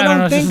 It just I don't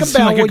know. don't It think doesn't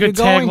seem about like a what you're good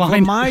going for.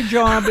 tagline. My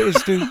job is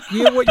to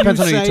hear what Depends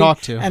you on who you say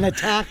talk to. and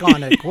attack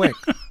on it quick.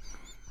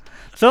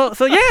 So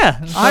yeah.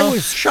 I So-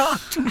 was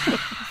shocked.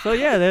 So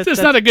yeah.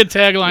 It's not a good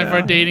tagline for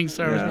a dating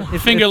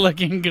service. Finger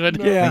licking good.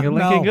 Yeah, Finger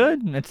licking no.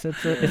 good. It's a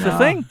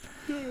thing.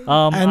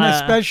 And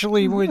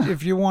especially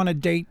if you want to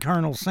date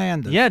Colonel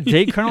Sanders. Yeah,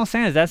 date Colonel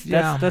Sanders.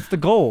 Yeah. That's the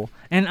goal.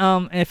 And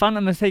if I'm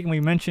not mistaken, we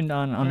mentioned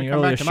on the Come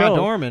earlier back to my show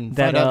dorm and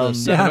that find out the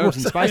seven herbs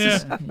and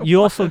spices. you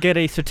also get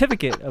a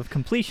certificate of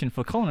completion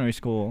for culinary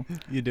school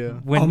You do.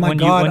 when Oh my when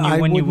God! you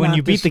when you I would when not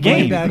you beat the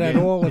display game. that at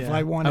all if Yeah.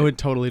 I wanted. I would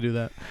totally do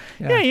that.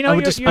 Yeah, you know, I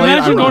would you're- display you're- it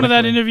Imagine going to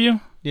that ironically. interview.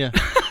 Yeah.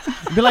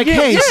 Be like,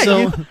 hey, yeah, so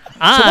you-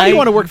 why do you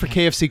want to work for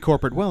KFC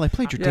corporate? Well, I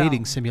played your Yeah.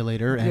 dating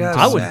simulator, and Yes,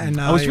 I was and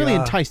really I,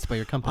 enticed by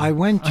your company. I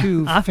went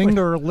to I would-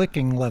 finger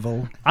licking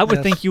level. I would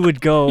Yes. think you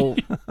would go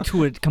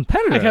to a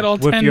competitor I got all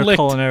with 10 your licked.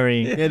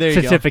 culinary Yeah, there you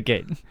go.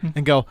 certificate.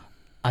 and go,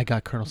 I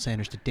got Colonel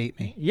Sanders to date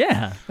me.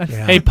 Yeah. Yeah.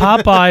 Hey,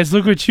 Popeyes,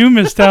 look what you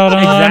missed out on.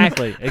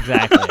 Exactly.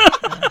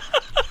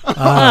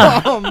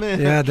 Oh man.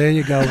 Yeah, there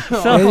you go.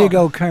 There you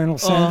go, Colonel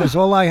Sanders.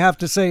 All I have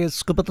to say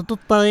is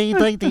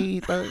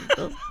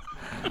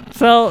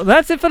So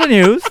that's it for the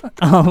news.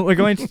 We're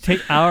going to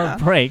take our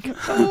break.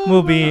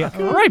 We'll be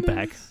right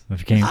back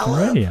with Game from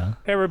Radio.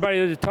 Hey everybody,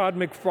 this is Todd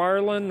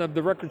McFarlane of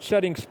the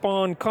record-setting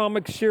Spawn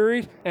comic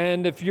series.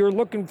 And if you're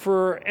looking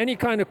for any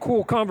kind of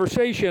cool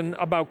conversation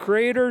about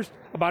creators,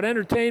 about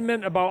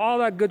entertainment, about all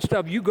that good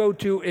stuff, you go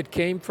to It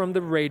Came From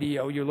The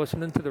Radio. You're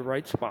listening to the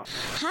right spot.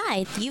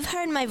 Hi, you've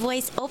heard my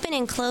voice open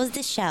and close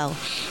the show.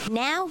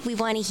 Now we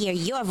want to hear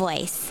your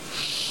voice.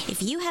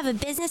 If you have a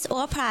business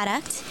or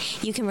product,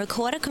 you can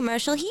record a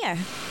commercial here.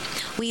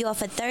 We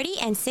offer 30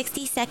 and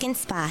 60-second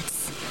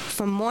spots.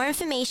 For more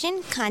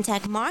information,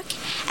 contact Mark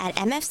at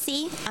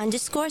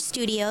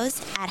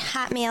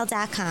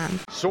mfc_studios@hotmail.com.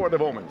 Sword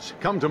of Omens,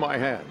 come to my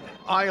hand.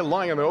 I,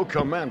 Lion-O,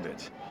 command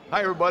it.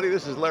 Hi, everybody.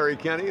 This is Larry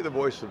Kenny, the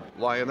voice of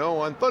Lion-O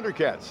on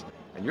Thundercats.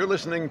 And you're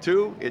listening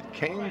to It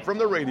Came From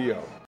The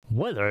Radio.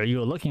 Whether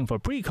you're looking for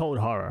pre-code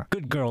horror,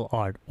 good girl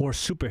art, or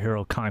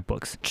superhero comic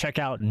books, check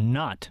out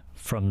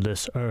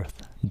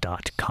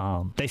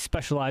NotFromThisEarth.com. They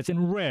specialize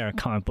in rare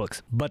comic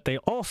books, but they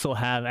also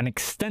have an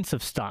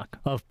extensive stock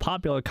of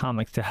popular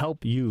comics to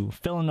help you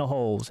fill in the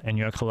holes in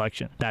your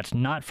collection. That's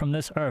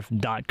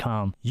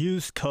NotFromThisEarth.com.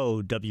 Use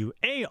code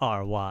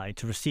WARY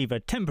to receive a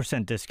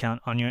 10%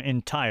 discount on your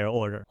entire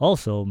order.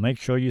 Also, make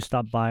sure you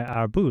stop by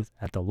our booth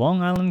at the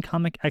Long Island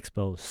Comic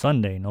Expo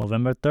Sunday,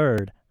 November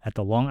 3rd. At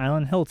the Long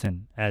Island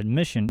Hilton.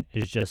 Admission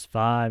is just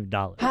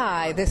 $5.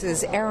 Hi, this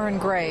is Aaron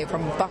Gray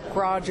from Buck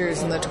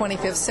Rogers in the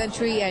 25th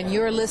Century, and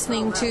you're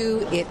listening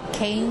to It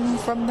Came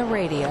From The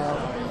Radio.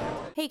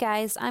 Hey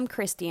guys, I'm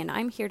Christy, and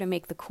I'm here to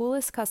make the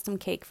coolest custom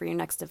cake for your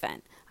next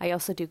event. I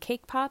also do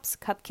cake pops,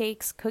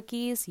 cupcakes,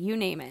 cookies, you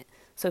name it.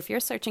 So if you're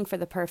searching for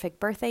the perfect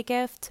birthday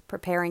gift,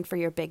 preparing for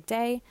your big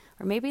day,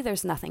 or maybe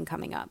there's nothing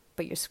coming up,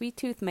 but your sweet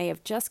tooth may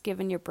have just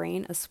given your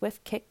brain a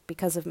swift kick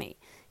because of me.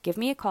 Give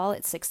me a call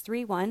at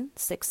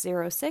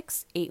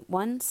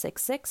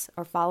 631-606-8166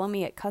 or follow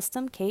me at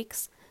Custom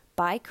Cakes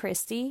by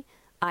Christy,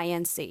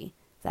 INC.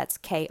 That's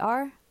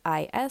KRISTY.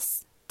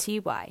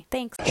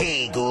 Thanks.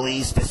 Hey,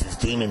 ghoulies, this is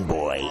Demon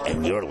Boy,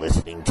 and you're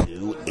listening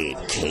to It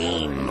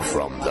Came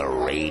From The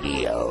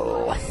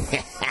Radio.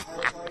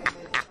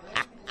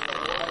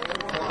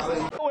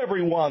 Hello,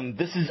 everyone.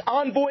 This is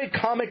Envoy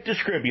Comic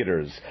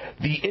Distributors,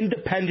 the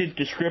independent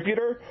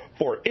distributor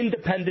for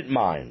independent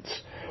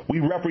minds. We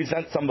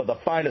represent some of the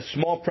finest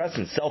small press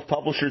and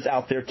self-publishers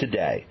out there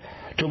today.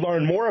 To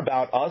learn more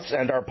about us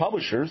and our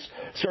publishers,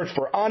 search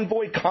for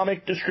Envoy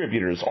Comic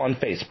Distributors on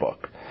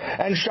Facebook.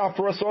 And shop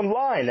for us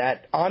online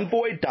at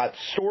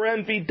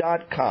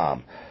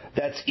envoy.storeenvy.com.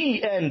 That's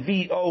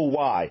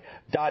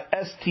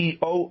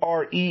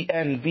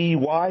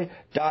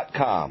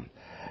ENVOY.STORENVY.com.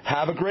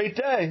 Have a great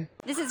day.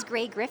 This is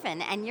Gray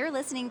Griffin, and you're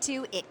listening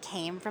to It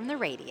Came From The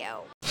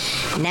Radio.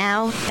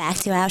 Now, back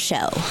to our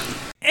show.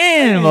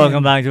 And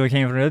welcome back to It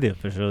Came From The Radio,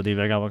 official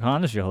D-Bag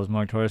Wakanda. This is your host,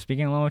 Mark Torres,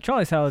 speaking along with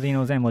Charlie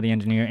Saladino, Zambo, the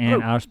engineer,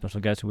 and our special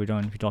guest who we're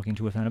going to be talking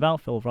to with and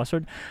about, Phil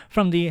Russard,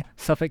 from the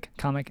Suffolk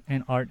Comic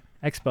and Art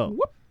Expo.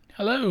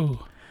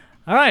 Hello.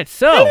 All right,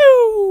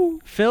 so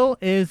Phil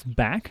is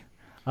back.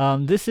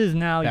 This is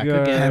now Back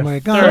your again. And we're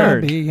gonna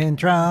third. be in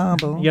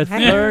trouble. Your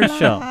third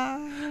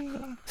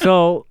show.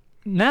 So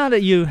now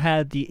that you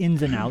had the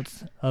ins and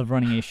outs of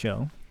running a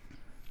show,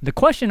 the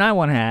question I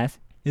want to ask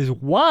is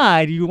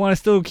why do you want to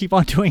still keep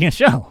on doing a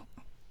show?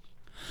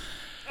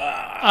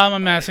 I'm a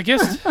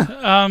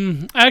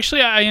masochist.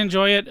 Actually, I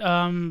enjoy it.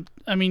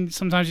 I mean,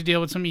 sometimes you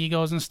deal with some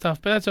egos and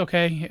stuff, but that's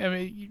okay. I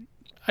mean,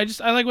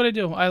 I like what I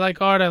do. I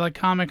like art. I like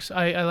comics.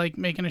 I like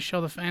making a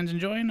show the fans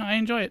enjoy, and I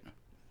enjoy it.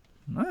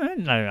 All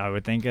right. I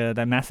would think that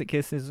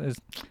masochist is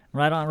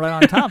right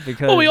on top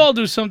because well, we all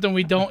do something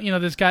we don't.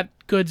 That's got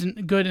good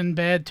and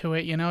bad to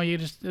it. You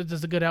just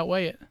does the good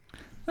outweigh it.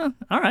 Oh,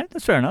 all right,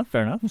 that's fair enough.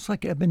 It's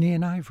like ebony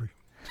and ivory.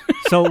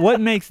 So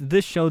what makes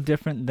this show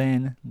different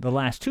than the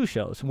last two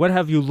shows? What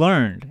have you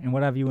learned and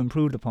what have you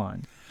improved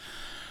upon?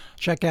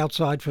 Check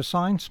outside for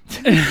signs.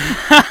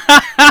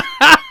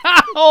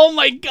 Oh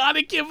my God,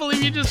 I can't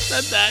believe you just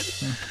said that.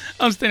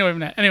 I'm staying away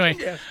from that. Anyway,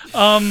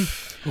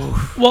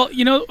 well,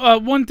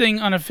 one thing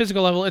on a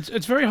physical level,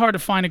 it's very hard to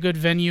find a good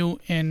venue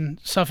in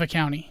Suffolk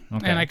County.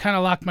 Okay. And I kind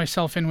of locked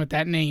myself in with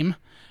that name,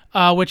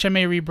 which I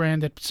may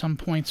rebrand at some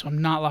point, so I'm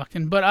not locked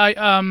in. But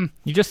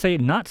You just say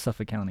not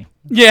Suffolk County.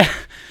 Yeah.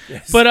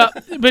 Yes.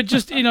 But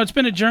just, it's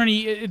been a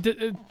journey.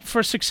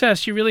 For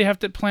success, you really have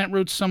to plant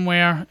roots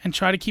somewhere and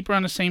try to keep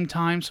around the same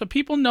time so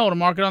people know to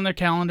mark it on their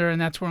calendar,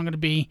 and that's where I'm going to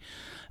be.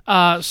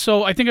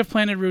 So I think I've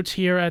planted roots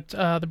here at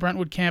the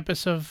Brentwood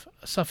campus of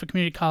Suffolk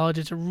Community College.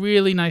 It's a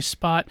really nice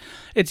spot.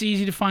 It's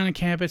easy to find on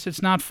campus.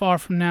 It's not far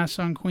from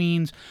Nassau and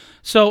Queens.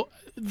 So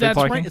that's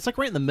right. It's like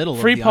right in the middle.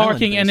 Free of the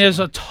parking, island, and there's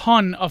a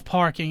ton of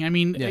parking. I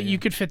mean, Yeah, you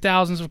could fit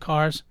thousands of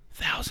cars.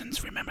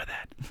 Thousands, remember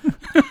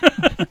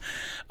that.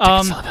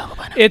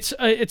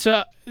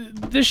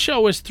 This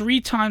show is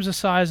 3 times the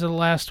size of the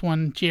last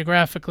one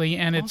geographically,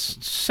 and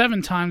it's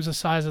 7 times the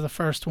size of the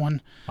first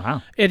one.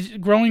 Wow. It's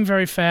growing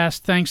very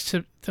fast thanks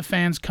to the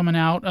fans coming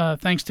out,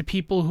 thanks to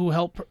people who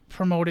help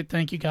promote it.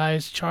 Thank you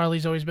guys.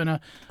 Charlie's always been a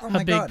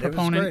big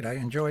proponent. It was great. I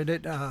enjoyed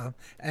it,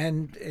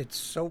 and it's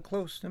so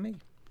close to me.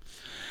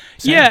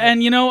 Yeah,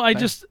 and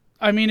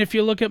if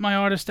you look at my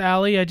artist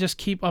alley, I just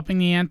keep upping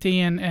the ante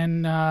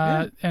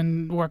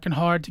and working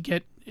hard to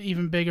get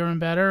even bigger and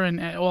better. And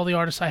all the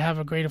artists I have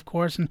are great, of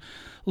course. And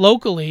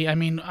locally, I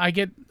mean, I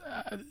get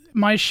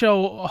my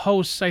show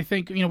hosts. I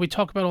think we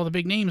talk about all the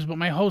big names, but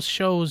my host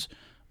shows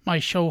my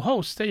show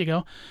hosts. There you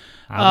go.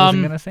 I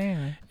wasn't gonna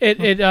say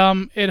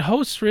anything. It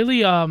hosts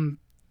really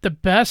the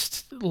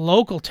best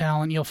local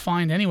talent you'll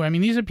find anywhere. I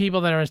mean, these are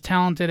people that are as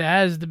talented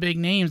as the big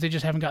names. They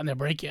just haven't gotten their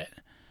break yet.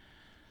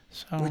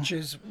 So. Which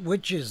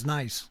is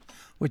nice.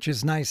 Which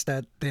is nice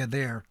that they're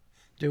there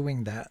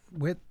doing that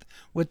with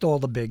all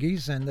the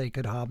biggies, and they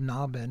could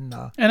hobnob and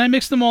I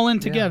mix them all in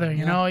together.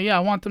 I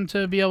want them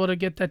to be able to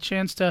get that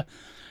chance to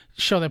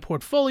show their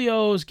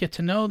portfolios, get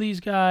to know these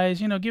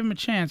guys. Give them a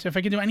chance. If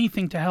I can do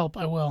anything to help,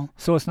 I will.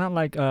 So it's not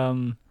like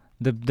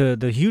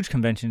the huge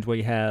conventions where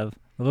you have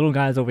the little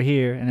guys over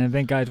here and then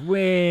big guys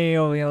way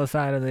over the other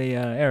side of the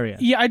area.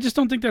 Yeah, I just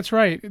don't think that's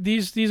right.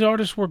 These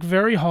artists work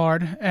very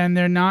hard, and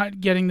they're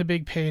not getting the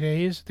big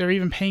paydays. They're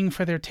even paying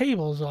for their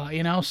tables a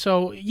lot,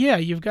 So, yeah,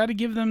 you've got to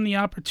give them the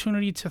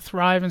opportunity to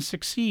thrive and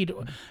succeed.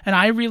 And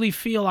I really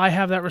feel I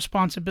have that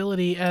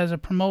responsibility as a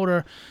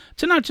promoter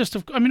to not just,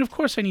 of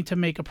course I need to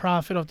make a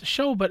profit off the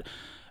show, but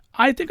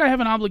I think I have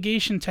an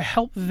obligation to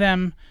help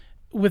them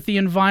with the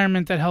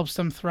environment that helps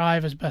them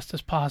thrive as best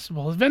as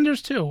possible. As vendors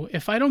too.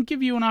 If I don't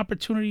give you an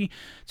opportunity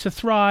to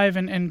thrive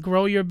and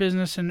grow your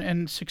business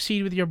and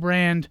succeed with your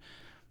brand,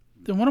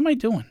 then what am I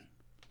doing?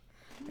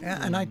 Yeah,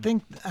 and I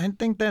think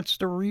that's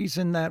the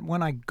reason that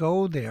when I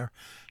go there,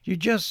 you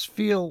just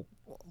feel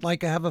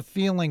like I have a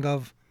feeling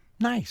of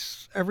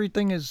nice.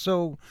 Everything is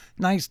so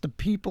nice. The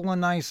people are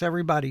nice.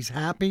 Everybody's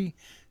happy.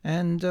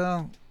 And,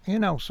 so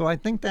I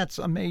think that's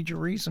a major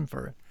reason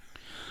for it.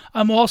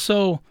 I'm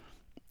also...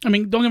 don't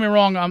get me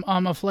wrong,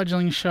 I'm a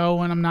fledgling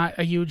show and I'm not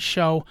a huge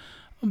show,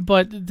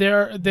 but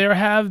there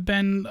have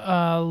been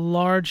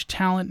large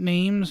talent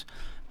names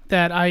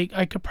that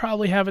I could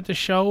probably have at the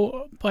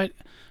show, but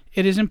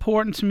it is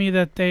important to me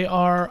that they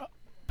are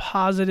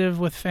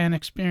positive with fan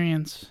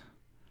experience.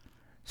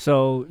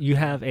 So you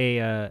have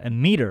a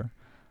meter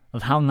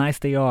of how nice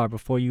they are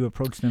before you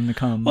approach them to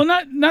come.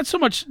 Well, not so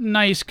much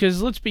nice,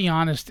 because let's be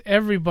honest,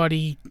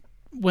 everybody,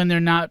 when they're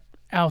not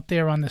out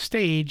there on the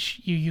stage,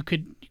 you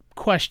could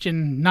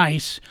question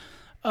nice,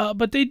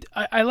 but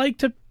I like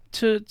to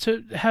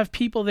have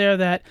people there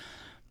that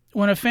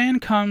when a fan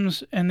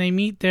comes and they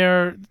meet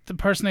the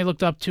person they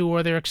looked up to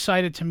or they're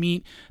excited to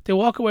meet, they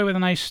walk away with a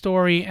nice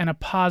story and a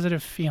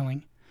positive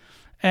feeling,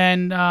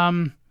 and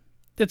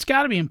that's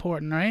got to be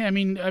important, right? how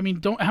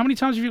many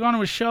times have you gone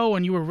to a show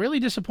and you were really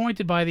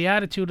disappointed by the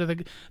attitude of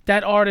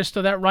that artist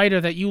or that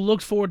writer that you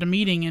looked forward to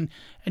meeting, and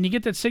you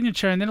get that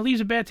signature and then it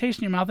leaves a bad taste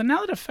in your mouth, and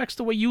now it affects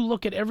the way you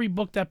look at every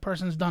book that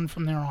person's done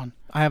from there on.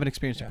 I haven't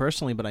experienced it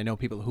personally, but I know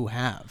people who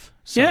have.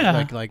 So yeah.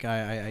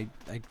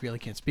 I really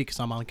can't speak because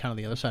I'm on kind of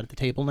the other side of the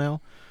table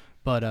now.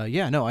 But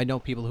yeah, no, I know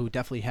people who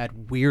definitely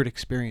had weird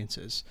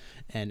experiences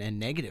and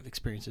negative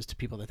experiences to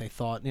people that they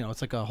thought,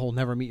 it's like a whole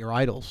never meet your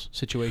idols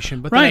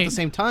situation. But then at the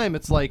same time,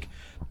 it's like,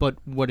 but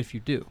what if you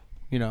do?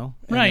 And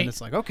then it's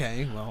like,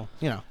 okay, well,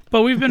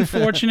 But we've been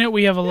fortunate.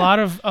 We have a lot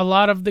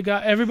of the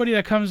guy, everybody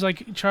that comes,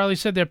 like Charlie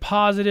said, they're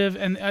positive,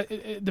 and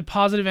the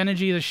positive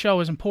energy of the show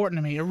is important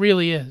to me. It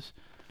really is.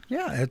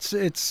 Yeah,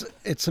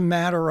 it's a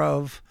matter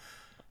of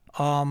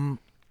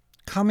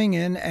coming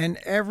in, and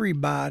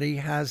everybody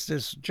has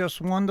this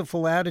just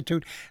wonderful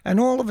attitude. And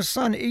all of a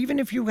sudden, even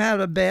if you had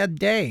a bad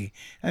day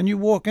and you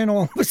walk in,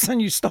 all of a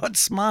sudden you start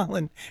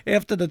smiling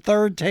after the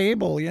third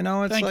table.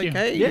 It's Thank like, you.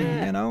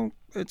 hey,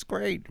 it's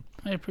great.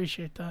 I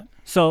appreciate that.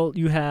 So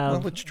you have...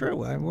 Well, it's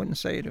true. I wouldn't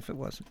say it if it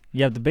wasn't.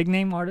 You have the big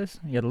name artists.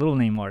 You have the little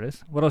name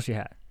artists. What else you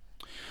have?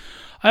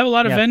 I have a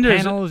lot of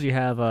vendors. Panels. You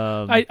have...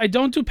 I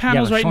don't do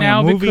panels right showing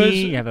now a movie, because...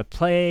 You have a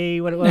play.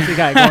 What else you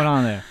got going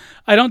on there?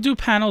 I don't do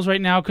panels right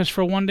now because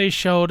for a one-day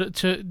show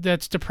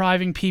that's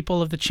depriving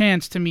people of the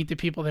chance to meet the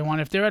people they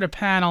want. If they're at a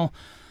panel,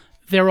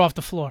 they're off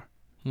the floor.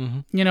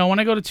 Mm-hmm. When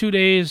I go to 2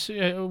 days,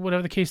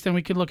 whatever the case, then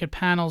we could look at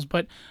panels.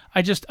 But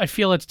I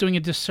feel it's doing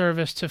a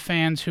disservice to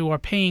fans who are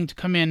paying to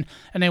come in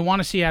and they want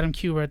to see Adam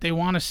Kubert, they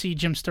want to see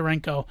Jim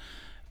Steranko,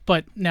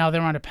 but now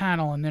they're on a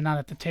panel and they're not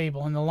at the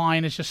table, and the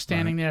line is just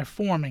standing there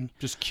forming,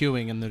 just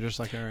queuing, and they're just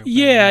like, all right.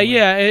 Yeah.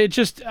 It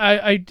just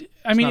I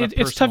mean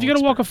it's tough. You got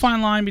to walk a experience.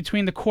 fine line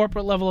between the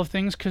corporate level of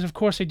things because of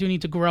course they do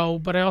need to grow,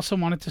 but I also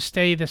want it to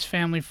stay this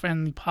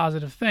family-friendly,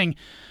 positive thing.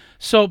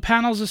 So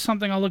panels is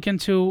something I'll look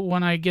into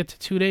when I get to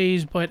 2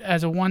 days, but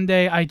as a one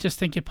day, I just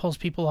think it pulls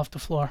people off the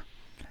floor.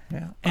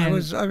 Yeah, And I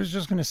was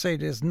just going to say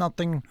there's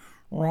nothing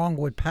wrong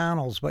with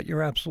panels, but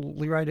you're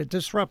absolutely right. It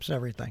disrupts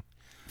everything.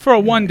 For a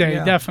one day,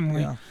 yeah,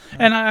 definitely. yeah.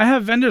 And I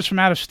have vendors from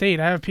out of state.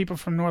 I have people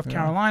from North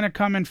Carolina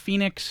coming,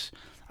 Phoenix.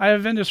 I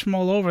have vendors from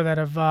all over that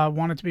have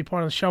wanted to be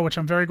part of the show, which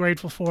I'm very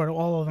grateful for to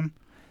all of them.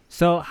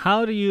 So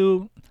how do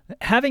you,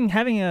 having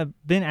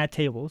been at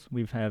tables,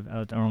 we've had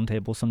our own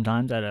tables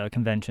sometimes at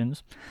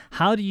conventions.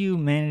 How do you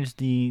manage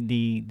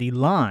the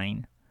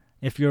line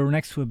if you're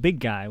next to a big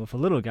guy with a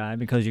little guy,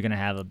 because you're going to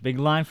have a big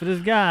line for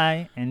this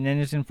guy and then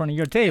it's in front of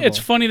your table? It's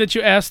funny that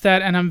you asked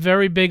that, and I'm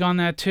very big on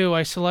that too.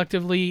 I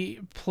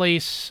selectively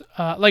place,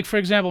 like for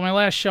example, my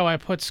last show, I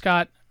put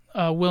Scott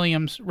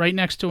Williams right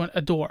next to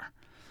a door.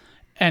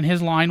 And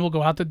his line will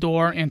go out the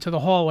door into the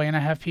hallway, and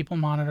I have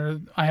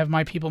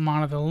my people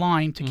monitor the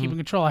line to keep in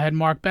control. I had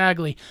Mark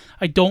Bagley.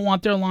 I don't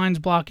want their lines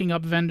blocking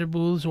up vendor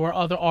booths or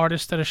other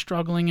artists that are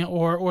struggling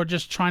or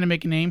just trying to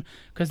make a name,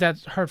 because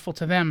that's hurtful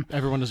to them.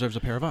 Everyone deserves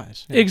a pair of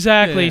eyes. Yeah.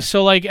 Exactly. Yeah.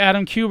 So like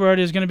Adam Kubert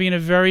is going to be in a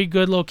very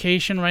good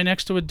location right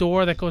next to a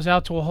door that goes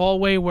out to a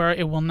hallway where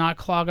it will not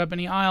clog up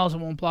any aisles, it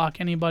won't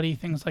block anybody,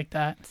 things like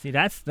that. See,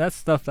 that's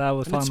stuff that I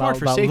was And it's talking smart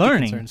for about safety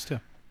learning. concerns too.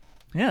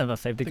 Yeah, about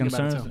safety Think about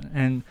it, concerns. too.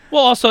 And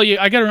Well, also, you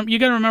got to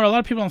remember, a lot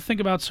of people don't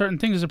think about certain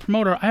things. As a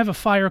promoter, I have a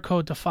fire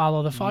code to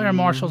follow. The fire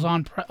marshal's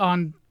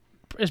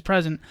is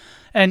present,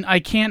 and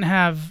I can't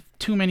have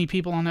too many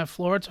people on that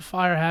floor. It's a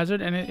fire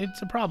hazard, and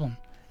it's a problem.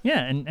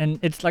 yeah, and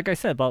it's like I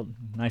said about,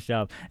 nice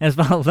job. It's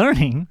about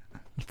learning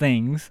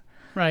things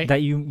Right.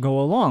 that you go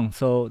along.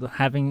 So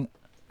having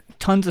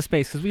tons of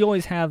space, because we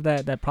always have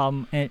that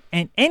problem at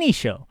any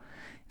show,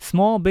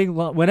 small, big,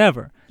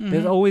 whatever.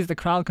 There's always the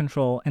crowd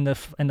control and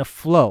the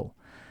flow.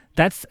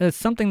 That's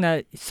something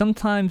that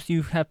sometimes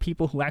you have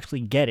people who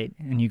actually get it,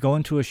 and you go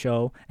into a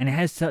show and it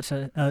has such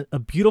a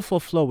beautiful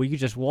flow where you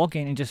just walk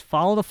in and just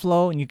follow the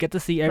flow and you get to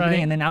see everything,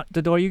 Right. and then out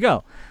the door you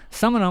go.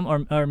 Some of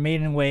them are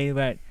made in a way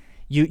that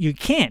you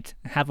can't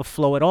have a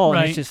flow at all.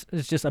 Right. And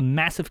it's just a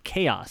massive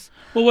chaos.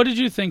 Well, what did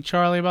you think,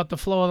 Charlie, about the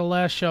flow of the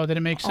last show? Did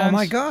it make sense? Oh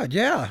my God,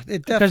 yeah,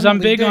 it definitely. Because I'm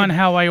big did. on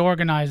how I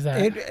organize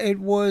that. It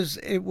was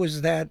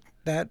that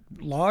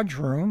large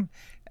room,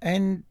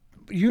 and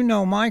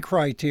my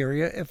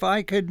criteria. If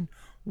I could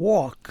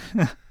walk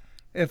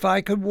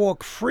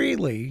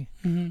freely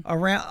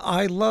around,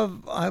 I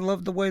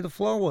love the way the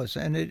flow was,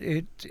 and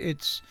it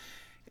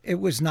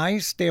was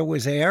nice. There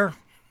was air.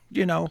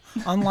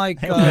 Unlike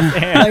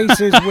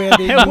places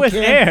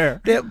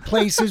where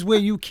places where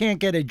you can't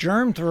get a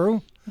germ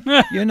through.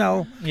 Yeah,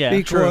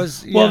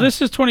 because Well,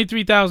 this is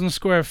 23,000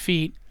 square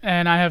feet,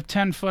 and I have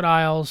 10-foot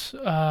aisles,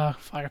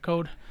 fire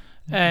code,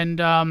 and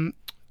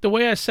the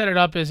way I set it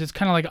up is it's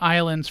kind of like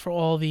islands for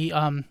all the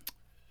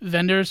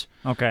vendors.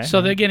 Okay.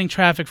 So they're getting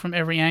traffic from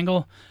every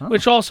angle,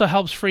 which also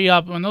helps free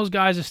up. When those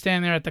guys are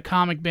standing there at the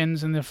comic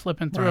bins and they're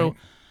flipping through, Right.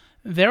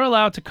 they're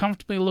allowed to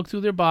comfortably look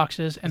through their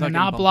boxes, and Without they're getting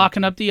not bumped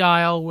blocking up the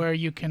aisle where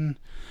you can.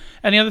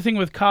 And the other thing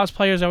with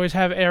cosplayers, I always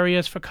have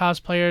areas for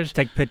cosplayers.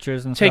 Take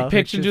pictures and Take stuff.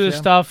 pictures, do this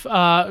stuff.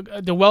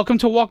 They're welcome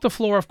to walk the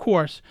floor, of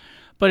course,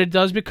 but it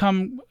does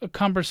become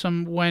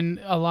cumbersome when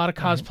a lot of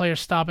cosplayers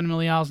stop in the middle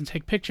of the aisles and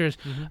take pictures.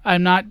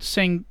 I'm not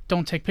saying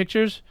don't take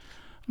pictures,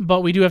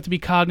 but we do have to be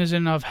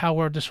cognizant of how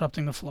we're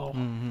disrupting the flow.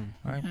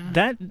 Right.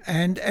 That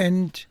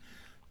and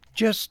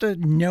just a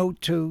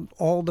note to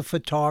all the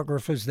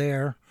photographers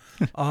there.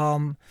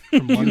 From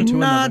one to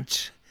another.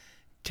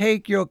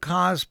 take your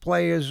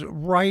cosplayers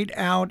right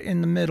out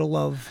in the middle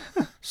of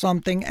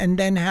something and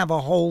then have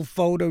a whole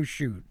photo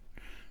shoot.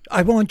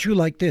 I want you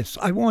like this.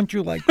 I want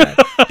you like that.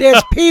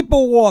 There's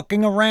people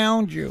walking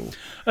around you.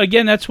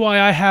 Again, that's why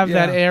I have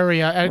that Yeah.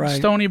 area. At Right.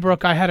 Stony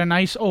Brook, I had a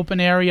nice open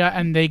area,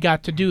 and they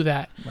got to do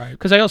that. Right.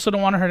 Because I also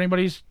don't want to hurt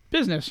anybody's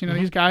business. You know,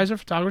 these guys are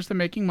photographers. They're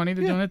making money.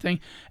 They're doing their thing.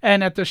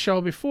 And at the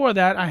show before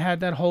that, I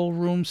had that whole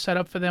room set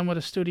up for them with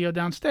a studio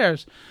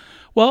downstairs.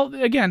 Well,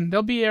 again,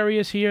 there'll be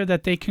areas here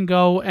that they can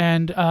go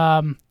and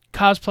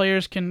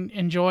cosplayers can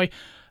enjoy.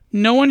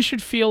 No one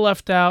should feel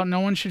left out.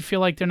 No one should feel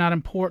like they're not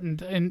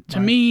important. And to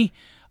me,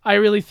 I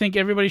really think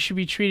everybody should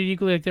be treated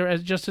equally, like they're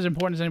just as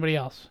important as anybody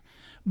else.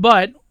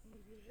 But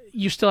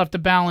you still have to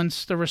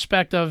balance the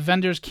respect of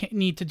vendors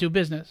need to do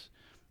business.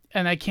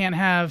 And I can't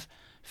have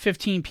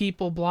 15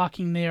 people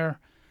blocking their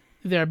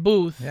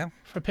booth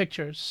for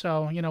pictures.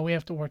 So, you know, we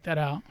have to work that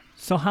out.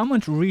 So how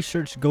much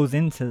research goes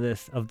into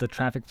this of the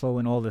traffic flow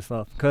and all this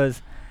stuff?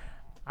 Because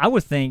I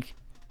would think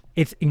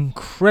it's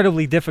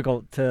incredibly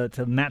difficult to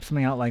map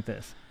something out like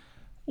this.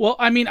 Well,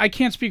 I mean, I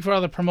can't speak for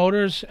other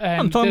promoters,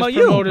 and I'm talking there's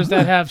about you. promoters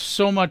that have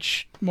so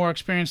much more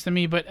experience than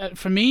me. But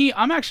for me,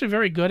 I'm actually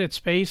very good at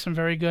space. I'm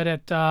very good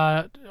at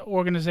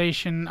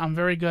organization. I'm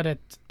very good at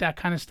that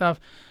kind of stuff.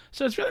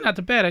 So it's really not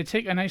that bad. I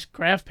take a nice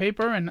graph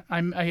paper, and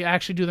I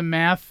actually do the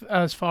math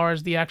as far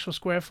as the actual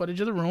square footage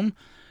of the room.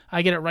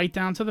 I get it right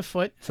down to the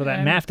foot. So that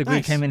and- math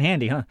degree came in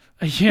handy, huh?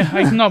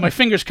 Yeah, no, my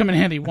fingers come in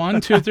handy.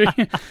 1, 2, 3.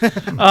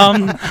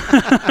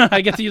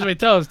 I get to use my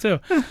toes too,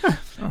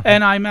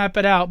 and I map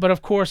it out. But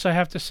of course, I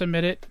have to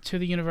submit it to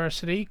the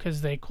university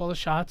because they call the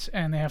shots,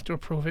 and they have to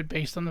approve it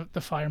based on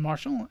the fire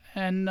marshal,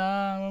 and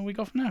we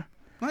go from there.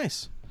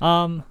 Nice.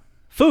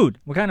 Food.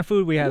 What kind of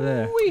food we have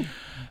there?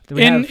 Do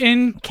we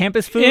in have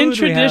campus food? In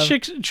Do we have-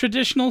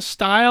 traditional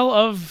style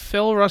of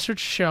Phil Russert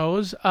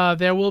shows,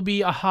 there will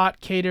be a hot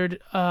catered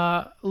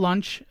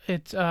lunch.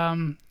 It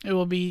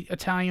will be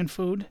Italian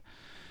food.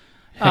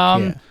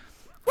 Yeah.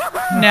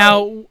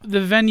 Now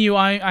the venue,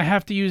 I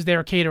have to use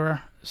their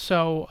caterer,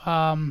 so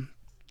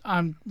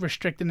I'm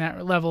restricting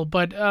that level.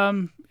 But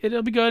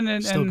it'll be good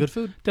and Still good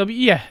food? There'll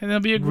be and there'll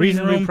be a green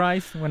reasonably room.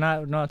 priced. We're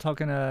not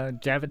talking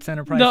Javits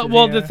Center prices. No,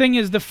 well, here. the thing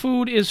is, the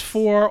food is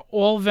for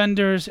all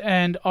vendors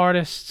and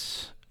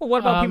artists. Well,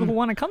 what about people who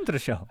want to come to the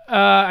show?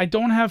 I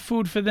don't have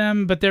food for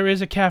them, but there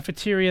is a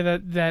cafeteria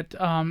that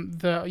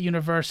the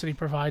university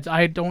provides.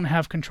 I don't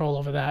have control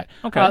over that.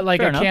 Okay, like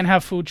fair I enough. can't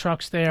have food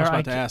trucks there. I was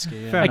about to ask you.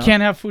 Yeah. Fair I enough.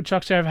 can't have food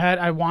trucks there.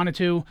 I wanted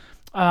to.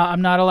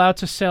 I'm not allowed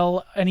to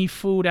sell any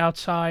food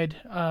outside.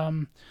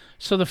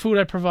 So the food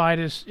I provide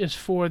is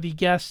for the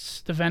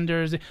guests, the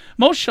vendors.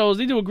 Most shows,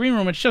 they do a green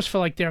room. It's just for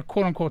like their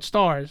quote-unquote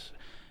stars.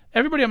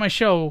 Everybody at my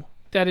show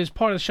that is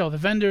part of the show, the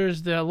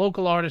vendors, the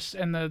local artists,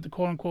 and the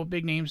quote-unquote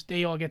big names,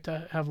 they all get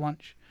to have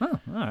lunch. Oh,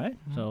 all right.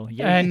 So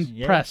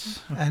And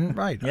press. And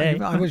right, Yay.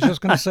 I was just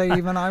going to say,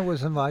 even I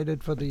was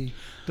invited for the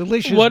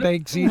delicious What-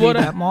 baked ziti what-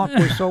 that Mark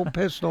was so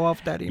pissed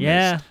off that he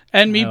Yeah. missed.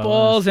 And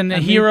meatballs and the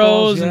And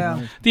heroes. meatballs,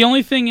 and yeah. the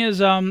only thing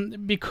is,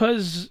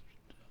 because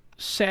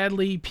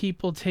sadly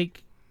people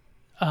take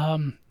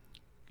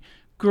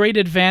great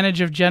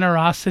advantage of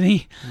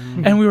generosity,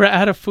 and we were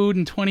out of food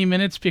in 20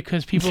 minutes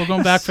because people were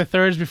going back for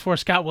thirds before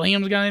Scott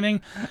Williams got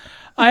anything.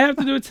 I have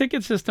to do a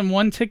ticket system,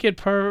 1 ticket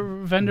per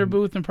vendor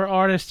booth and per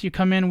artist. You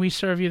come in, we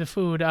serve you the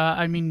food.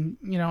 I mean,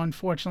 you know,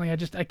 unfortunately,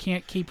 I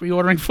can't keep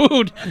reordering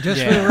food.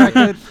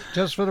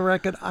 Just for the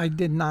record, I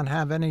did not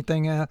have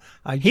anything.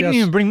 He didn't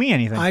even bring me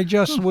anything. I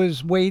just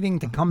was waiting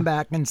to come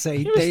back and say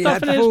He was they had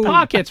stuffing it in his food.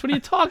 pockets. What are you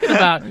talking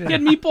about? He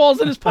had meatballs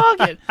in his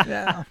pocket.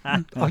 Yeah.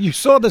 Oh, you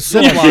saw the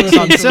Ziplocs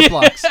on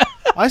Ziplocs. Ziplocs.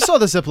 I saw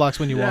the Ziplocs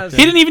when you walked in.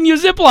 He didn't even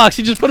use Ziplocs.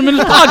 He just put them in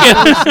his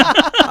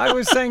pocket. I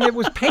was saying it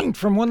was paint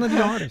from one of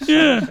the artists.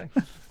 Yeah.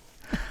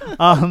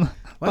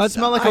 But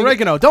smell like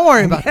oregano. Don't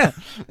worry about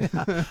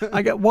it.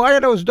 I get. Why are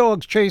those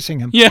dogs chasing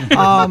him? Yeah.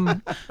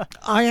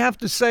 I have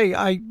to say,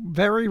 I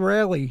very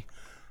rarely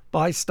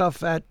buy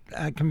stuff at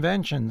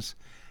conventions.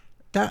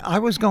 That I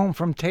was going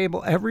from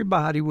table.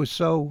 Everybody was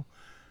so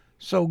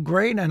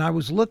great, and I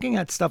was looking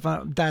at stuff.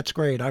 That's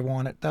great. I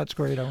want it. That's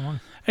great. I want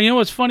it. And you know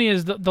what's funny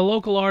is the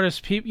local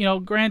artists, you know,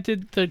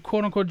 granted the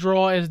quote unquote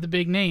draw is the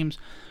big names,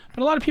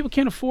 but a lot of people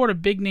can't afford a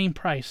big name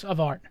price of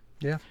art.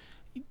 Yeah.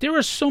 There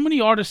are so many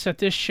artists at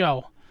this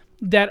show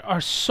that are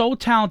so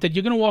talented.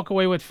 You're going to walk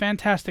away with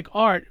fantastic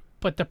art,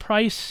 but the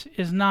price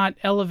is not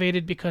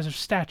elevated because of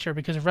stature,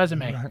 because of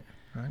resume.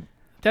 Right.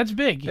 That's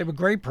big. They were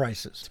great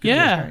prices.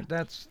 Yeah.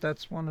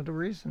 That's one of the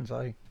reasons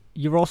I.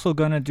 You're also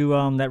gonna do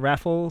that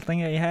raffle thing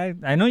that you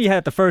had. I know you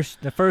had the first.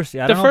 I The don't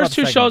know about first the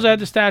two second. shows I had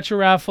the stature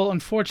raffle.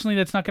 Unfortunately,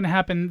 that's not going to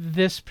happen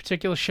this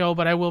particular show,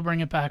 but I will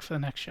bring it back for the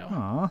next show.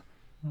 Aw.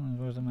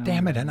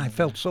 Damn it! And I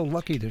felt so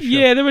lucky this show.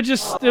 Yeah, there were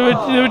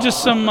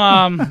just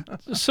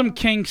some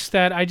kinks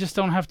that I just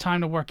don't have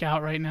time to work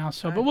out right now.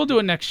 So, but we'll do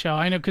it next show.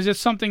 I know because it's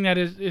something that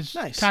is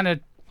Nice. kind of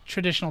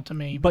traditional to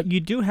me. But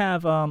you do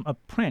have a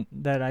print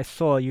that I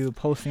saw you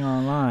posting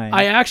online.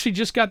 I actually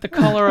just got the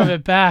color of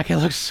it back. It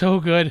looks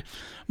so good.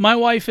 My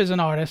wife is an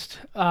artist.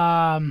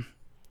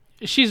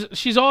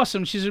 she's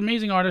awesome. She's an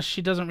amazing artist.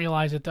 She doesn't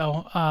realize it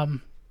though.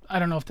 I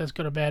don't know if that's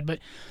good or bad, but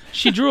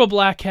she drew a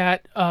Black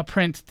Cat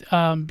print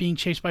being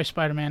chased by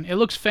Spider-Man. It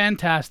looks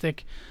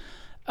fantastic.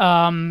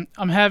 I'm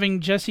having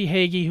Jesse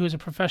Hagee, who is a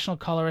professional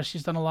colorist.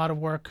 She's done a lot of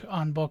work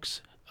on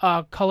books,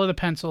 color the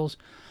pencils.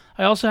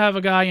 I also have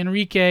a guy,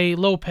 Enrique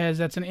Lopez,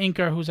 that's an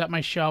inker who's at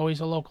my show.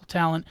 He's a local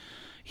talent.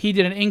 He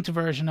did an inked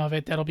version of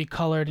it that'll be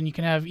colored, and you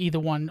can have either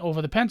one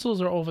over the pencils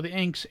or over the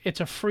inks.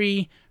 It's a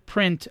free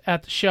print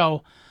at the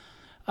show.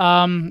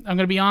 I'm going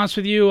to be honest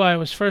with you. I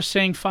was first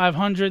saying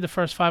 500, the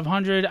first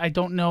 500. I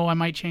don't know. I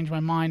might change my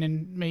mind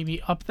and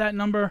maybe up that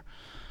number.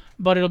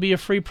 But it'll be a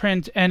free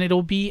print, and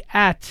it'll be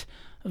at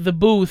the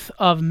booth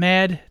of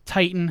Mad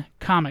Titan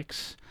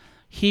Comics.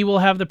 He will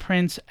have the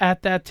prints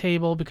at that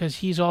table because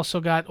he's also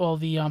got all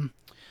the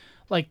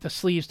like the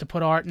sleeves to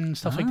put art and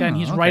stuff like that. And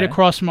he's right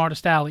across from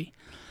Artist Alley.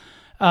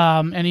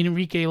 And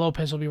Enrique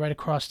Lopez will be right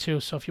across too.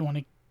 So if you want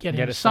to get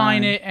him to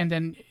sign it, and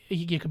then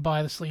you could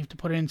buy the sleeve to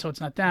put it in so it's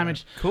not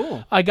damaged. Yeah.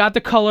 Cool. I got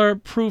the color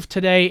proof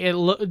today.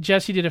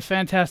 Jesse did a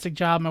fantastic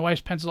job. My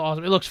wife's pencil is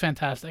awesome. It looks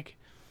fantastic.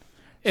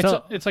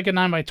 It's like a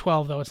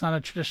 9x12 though. It's not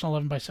a traditional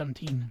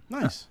 11x17.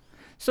 Nice.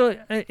 So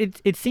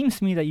it seems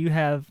to me that you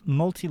have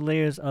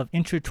multi-layers of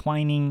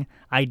intertwining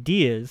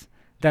ideas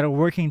that are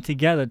working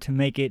together to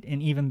make it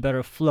an even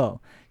better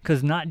flow.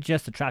 Because not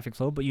just the traffic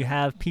flow, but you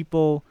have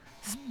people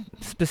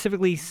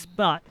specifically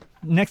spot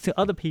next to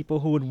other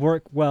people who would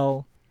work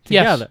well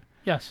together.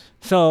 Yes.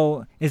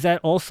 So is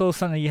that also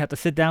something you have to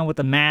sit down with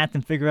the math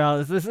and figure out?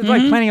 Is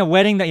like planning a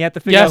wedding that you have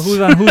to figure out who's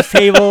on whose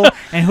table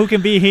and who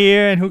can be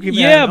here and who can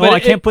be I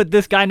can't put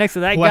this guy next to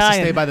that guy. Who has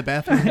to stay by the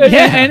bathroom.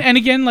 And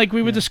again, like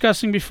we were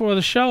discussing before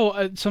the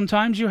show,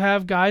 sometimes you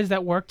have guys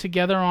that work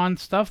together on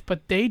stuff,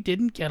 but they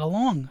didn't get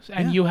along.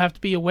 And you have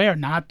to be aware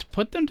not to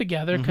put them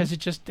together because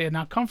they're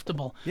not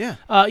comfortable.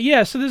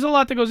 Yeah. So there's a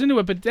lot that goes into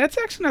it, but that's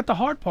actually not the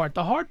hard part.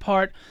 The hard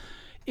part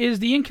is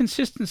the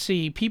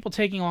inconsistency, people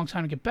taking a long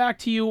time to get back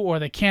to you, or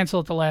they cancel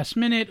at the last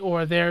minute,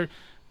 or they're,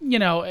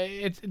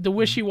 it's the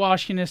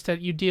wishy-washiness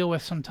that you deal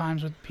with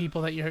sometimes with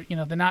people that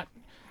they're not,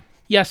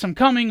 yes, I'm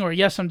coming, or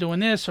yes, I'm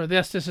doing this, or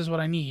this is what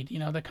I need.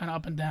 They're kind of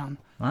up and down.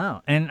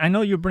 Wow. And I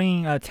know you're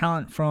bringing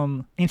talent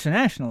from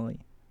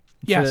internationally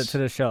to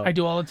the show. I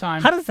do all the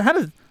time. How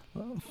does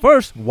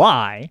first,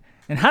 why,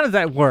 and how does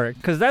that work?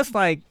 Because that's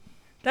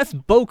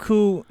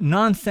Boku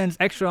nonsense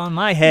extra on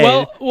my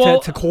head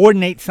to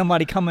coordinate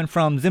somebody coming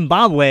from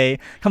Zimbabwe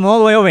coming all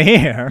the way over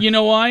here. You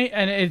know why?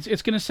 And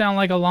it's going to sound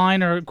like a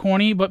line or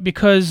corny, but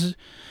because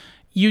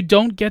you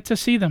don't get to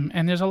see them.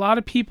 And there's a lot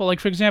of people, like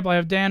for example, I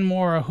have Dan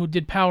Mora who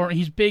did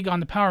he's big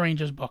on the Power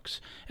Rangers books.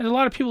 And a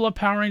lot of people love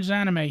Power Rangers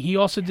anime. He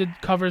also did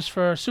covers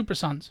for Super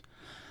Sons.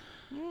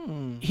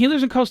 He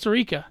lives in Costa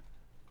Rica.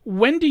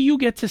 When do you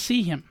get to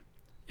see him?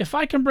 If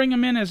I can bring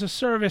him in as a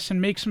service and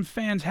make some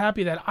fans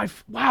happy that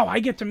I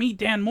get to meet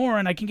Dan Moore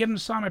and I can get him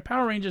to sign my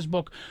Power Rangers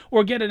book,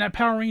 or get a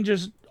Power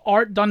Rangers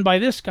art done by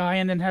this guy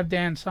and then have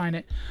Dan sign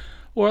it,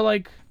 or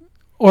like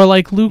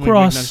Luke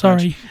Ross,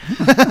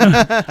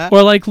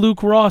 or like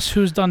Luke Ross,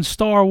 who's done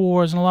Star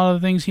Wars and a lot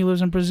of the things. He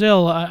lives in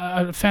Brazil,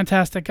 a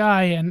fantastic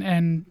guy,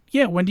 and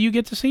when do you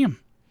get to see him?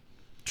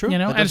 True,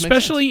 and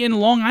especially in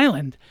Long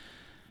Island,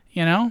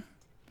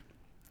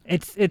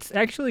 It's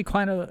actually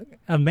quite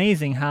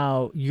amazing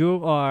how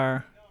you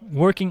are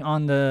working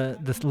on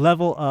this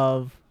level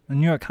of the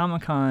New York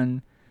Comic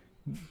Con,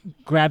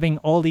 grabbing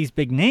all these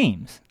big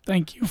names.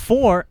 Thank you.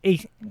 For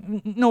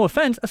no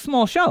offense, a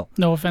small show.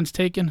 No offense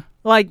taken.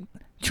 Like,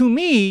 to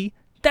me,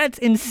 that's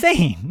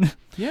insane.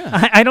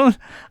 Yeah.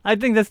 I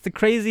think that's the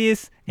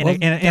craziest in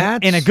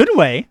a good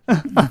way.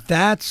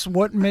 That's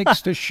what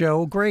makes the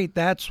show great.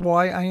 That's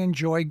why I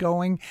enjoy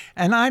going.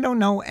 And I don't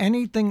know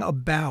anything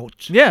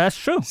about that's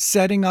true.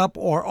 Setting up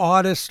or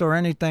artists or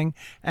anything.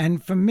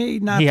 And for me,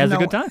 not to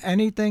know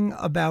anything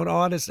about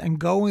artists and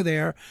go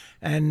there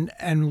and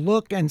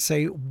look and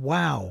say,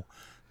 wow,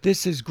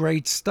 this is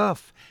great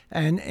stuff,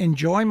 and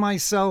enjoy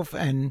myself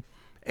and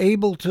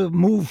able to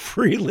move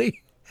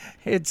freely.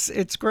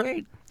 It's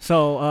great.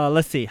 So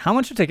let's see. How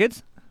much are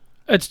tickets?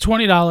 It's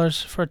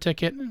 $20 for a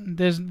ticket.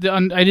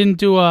 I didn't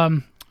do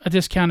a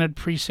discounted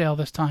pre-sale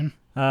this time.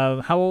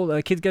 How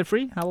old kids get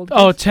free? How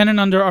old? 10 and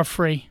under are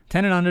free.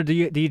 10 and under. Do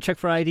you check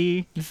for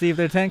ID to see if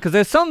they're 10? Because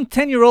there's some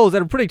 10-year-olds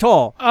that are pretty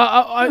tall.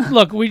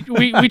 Look,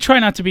 we try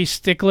not to be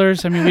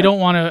sticklers. I mean, we don't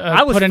want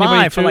to put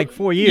anybody through. For like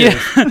 4 years.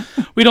 Yeah.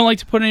 We don't like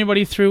to put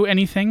anybody through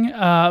anything.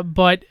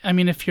 But I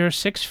mean, if you're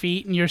 6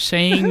 feet and you're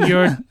saying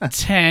you're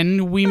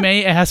 10, we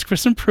may ask for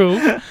some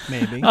proof.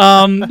 Maybe.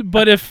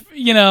 But if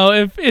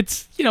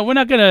it's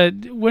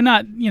we're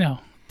not.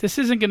 This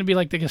isn't going to be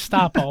like the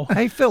Gestapo.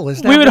 Hey, Phil,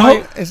 is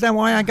that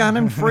why I got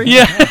him free?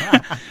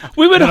 Yeah.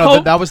 We would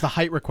hope that was the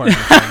height requirement.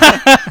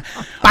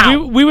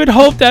 we would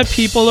hope that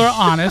people are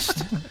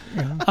honest.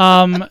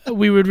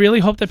 We would really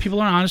hope that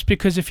people are honest,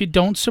 because if you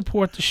don't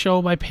support the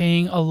show by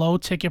paying a low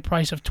ticket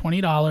price of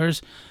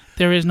 $20,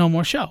 there is no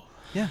more show.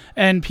 Yeah.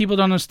 And people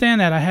don't understand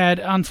that.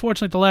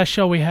 Unfortunately, the last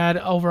show we had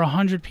over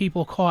 100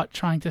 people caught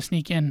trying to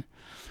sneak in.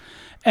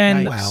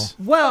 And Nice.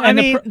 Well, and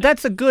I mean,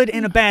 that's a good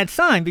and a bad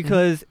sign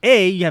because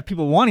A, you have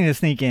people wanting to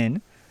sneak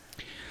in.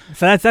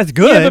 So that's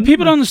good. Yeah, but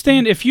people don't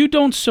understand. If you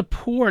don't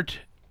support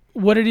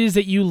what it is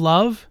that you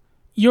love,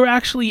 you're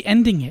actually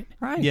ending it.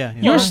 Right. Yeah.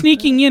 You're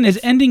sneaking in is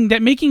ending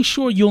that, making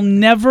sure you'll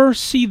never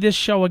see this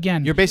show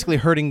again. You're basically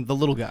hurting the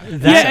little guy.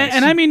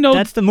 And I mean, no,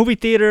 that's the movie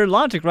theater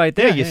logic right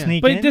there. Yeah, you yeah.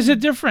 sneak but in. there's a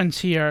difference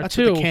here That's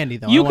too. with the candy,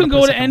 though. I You don't can wanna go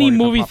put to a second any word in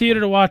my movie popcorn. theater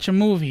to watch a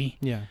movie.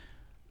 Yeah.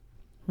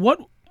 What?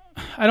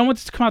 I don't want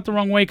this to come out the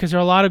wrong way because there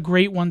are a lot of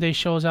great one-day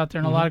shows out there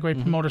and a lot of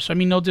great promoters. So I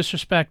mean, no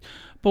disrespect,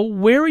 but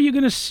where are you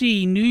going to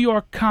see New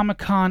York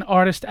Comic-Con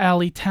Artist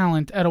Alley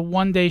talent at a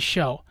one-day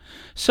show?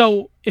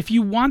 So if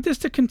you want this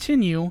to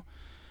continue,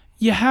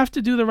 you have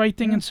to do the right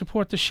thing and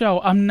support the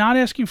show. I'm not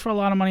asking for a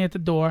lot of money at the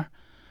door.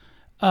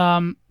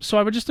 So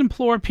I would just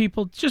implore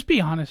people, just be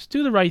honest,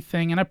 do the right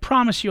thing, and I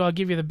promise you I'll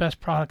give you the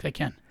best product I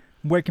can.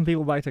 Where can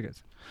people buy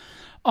tickets?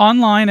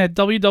 Online at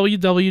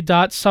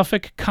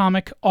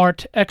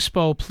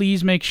www.suffolkcomicartexpo.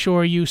 Please make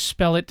sure you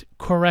spell it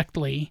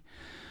correctly.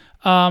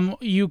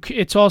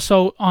 It's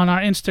also on our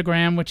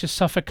Instagram, which is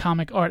Suffolk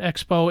Comic Art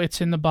Expo.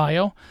 It's in the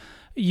bio.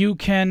 You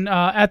can,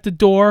 at the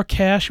door,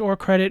 cash or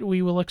credit,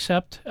 we will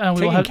accept. We will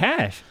Taking have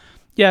cash.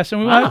 Yes,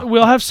 and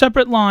we'll have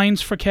separate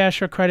lines for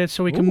cash or credit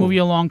so we can move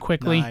you along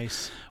quickly.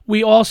 Nice.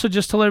 We also,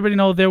 just to let everybody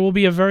know, there will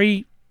be a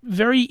very,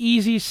 very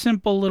easy,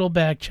 simple little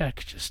bag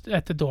check just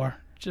at the door.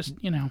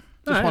 Just,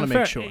 Just want to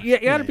make sure. You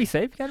gotta be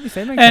safe. You gotta be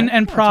safe.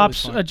 And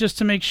props, just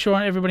to make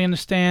sure everybody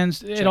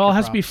understands. It all your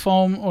has to be props.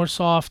 foam or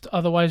soft.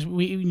 Otherwise,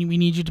 we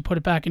need you to put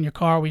it back in your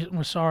car.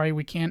 We're sorry.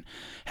 We can't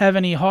have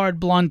any hard,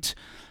 blunt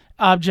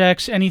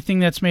objects, anything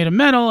that's made of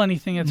metal,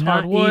 anything that's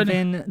Not hardwood.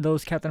 even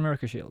those Captain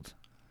America shields.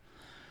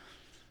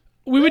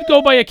 We would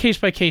go by a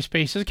case-by-case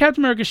basis. A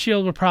Captain America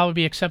shield would probably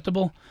be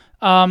acceptable.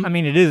 I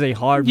mean, it is a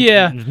hard.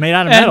 Yeah, It's made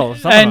out of metal.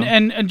 some of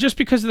them. And just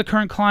because of the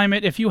current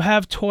climate, if you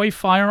have toy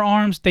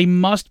firearms, they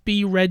must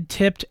be red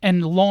tipped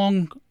and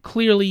long,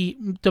 clearly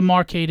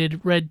demarcated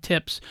red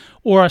tips,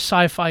 or a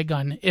sci-fi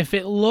gun. If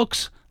it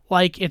looks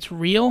like it's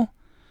real,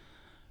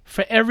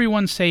 for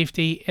everyone's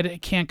safety,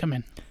 it can't come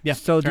in. Yeah.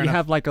 So do you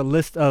have like a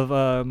list of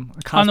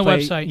cosplay? On the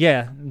website?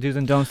 Yeah, do's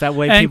and don'ts. That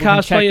way And people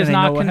can check cosplay and is they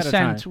not know ahead of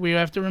time. consent. We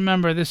have to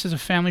remember this is a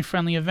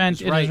family-friendly event.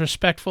 It is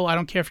respectful. I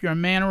don't care if you're a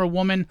man or a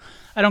woman.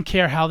 I don't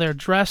care how they're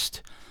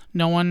dressed.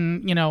 No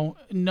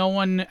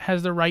one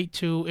has the right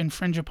to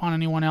infringe upon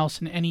anyone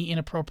else in any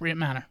inappropriate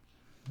manner.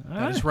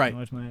 That is right.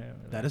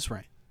 That is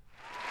right.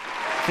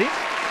 See?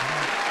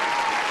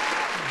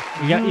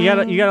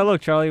 You gotta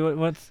look, Charlie.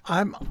 What's?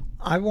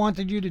 I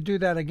wanted you to do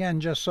that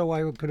again just so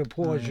I could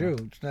applaud you.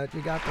 That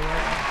you got the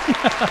right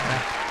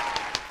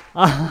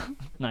one.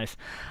 Nice.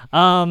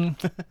 So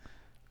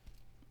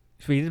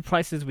we did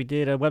prices. We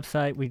did a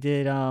website. We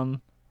did. So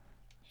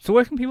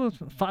where can people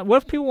find? What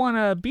if people want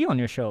to be on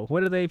your show?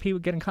 Where do people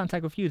get in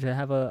contact with you to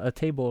have a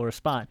table or a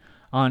spot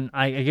on?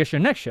 I guess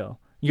your next show.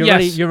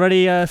 You're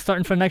ready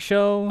starting for next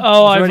show?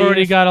 Oh, I've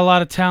already got a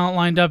lot of talent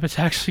lined up. It's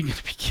actually going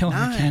to be killing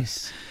again.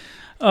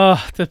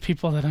 The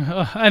people that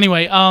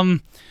anyway,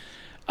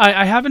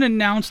 I haven't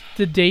announced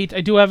the date.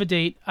 I do have a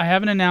date. I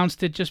haven't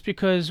announced it just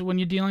because when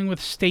you're dealing with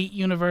state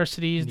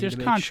universities, there's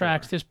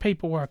contracts, there's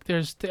paperwork,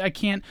 I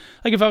can't,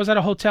 like if I was at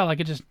a hotel, I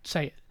could just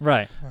say it.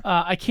 Right.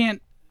 I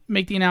can't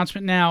make the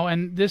announcement now,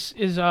 and this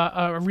is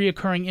a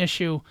reoccurring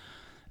issue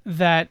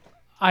that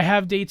I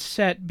have dates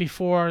set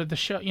before the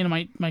show,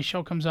 my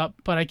show comes up,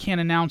 but I can't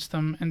announce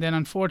them, and then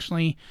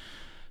unfortunately,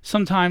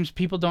 sometimes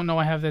people don't know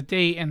I have that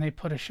date, and they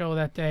put a show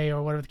that day,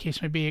 or whatever the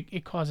case may be.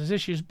 It causes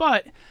issues,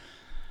 but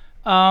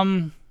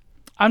I'm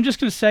just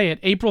going to say it.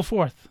 April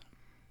 4th.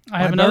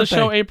 I have another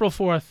show April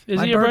 4th.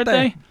 Is it your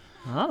birthday?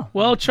 Oh.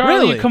 Well,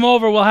 Charlie, you come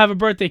over. We'll have a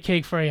birthday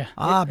cake for you.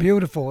 Ah,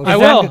 beautiful. I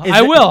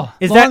will.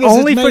 Is that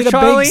only for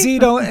Charlie?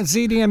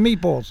 Ziti and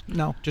meatballs.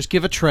 No. Just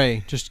give a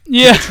tray.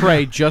 Give a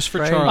tray just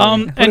for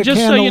Charlie. And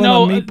just so you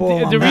know,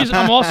 the reason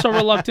I'm also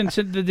reluctant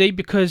to the date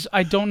because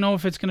I don't know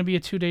if it's going to be a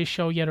 2-day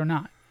show yet or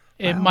not.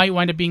 It might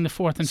wind up being the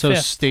 4th and 5th. So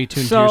stay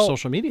tuned to your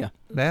social media.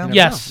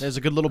 Yes. There's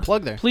a good little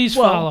plug there. Please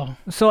follow.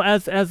 So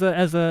as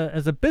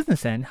a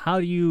business end,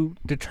 how do you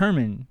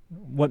determine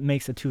what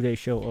makes a 2-day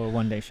show or a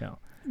 1-day show?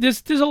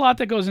 There's a lot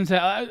that goes into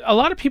that. A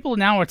lot of people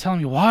now are telling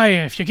me, why,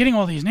 if you're getting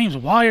all these names,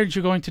 why aren't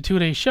you going to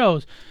 2-day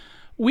shows?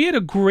 We had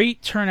a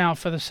great turnout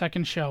for the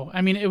second show.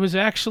 I mean, it was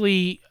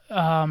actually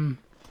almost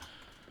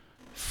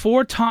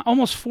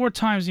 4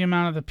 times the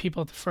amount of the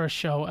people at the first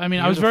show. I mean,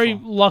 I was very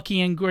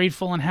lucky and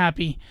grateful and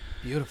happy.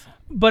 Beautiful.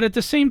 But at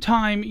the same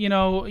time, you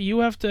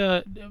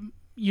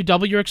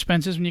double your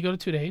expenses when you go to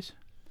 2 days.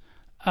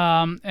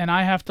 And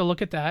I have to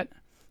look at that.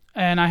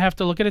 And I have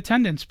to look at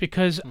attendance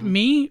because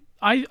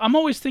I'm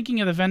always thinking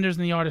of the vendors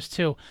and the artists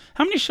too.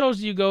 How many shows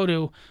do you go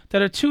to that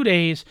are 2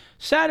 days?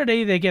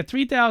 Saturday they get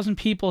 3,000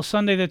 people.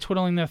 Sunday they're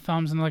twiddling their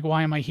thumbs and they're like,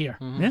 "Why am I here?"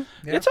 Yeah.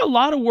 It's a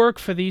lot of work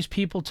for these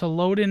people to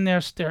load in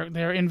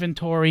their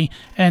inventory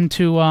and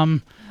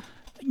to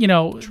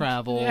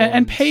travel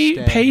and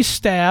pay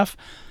staff.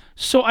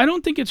 So I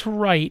don't think it's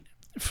right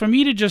for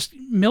me to just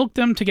milk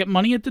them to get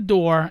money at the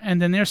door,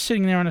 and then they're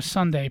sitting there on a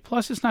Sunday.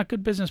 Plus, it's not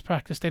good business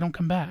practice. They don't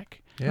come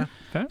back. Yeah.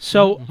 Okay.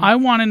 So I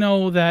want to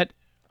know that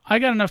I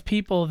got enough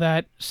people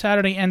that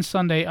Saturday and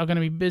Sunday are going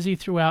to be busy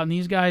throughout, and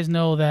these guys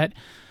know that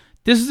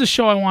this is the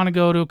show I want to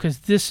go to because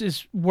this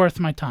is worth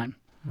my time.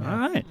 All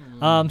right.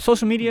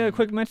 Social media,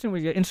 quick mention.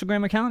 Your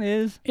Instagram account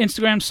is?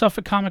 Instagram,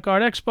 Suffolk Comic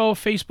Art Expo.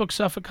 Facebook,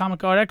 Suffolk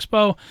Comic Art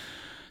Expo.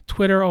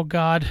 Twitter, oh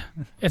God,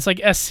 it's like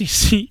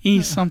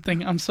SCCE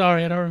something. I'm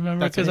sorry, I don't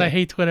remember because I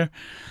hate Twitter.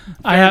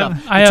 I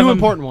have two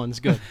important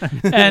ones. Good.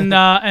 and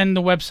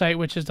the website,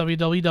 which is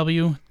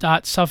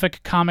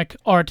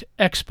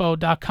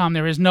www.suffolkcomicartexpo.com.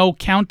 There is no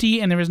county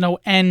and there is no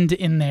end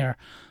in there.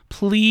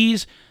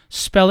 Please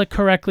spell it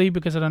correctly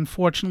because it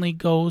unfortunately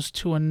goes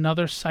to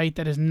another site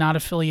that is not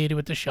affiliated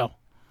with the show.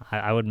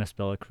 I would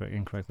misspell it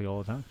incorrectly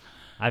all the time.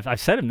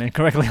 I've said it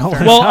incorrectly all the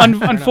time. Well,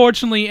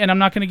 unfortunately, and I'm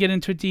not going to get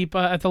into it deep,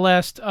 at the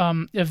last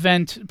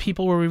event,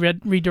 people were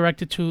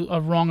redirected to a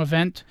wrong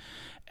event,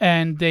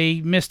 and they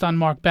missed on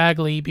Mark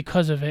Bagley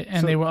because of it,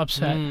 and they were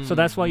upset. So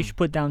that's why you should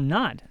put down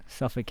not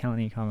Suffolk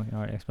County Comic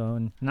Art Expo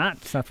and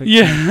not Suffolk.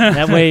 Yeah.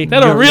 That way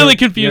that'll really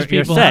confuse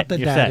people.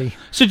 You're set.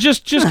 So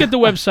just get the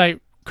website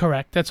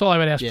correct. That's all I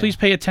would ask. Yeah. Please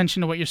pay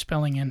attention to what you're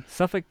spelling in.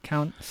 Suffolk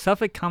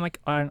Comic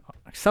Art.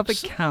 Suffolk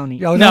County.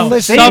 Yo, don't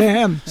listen to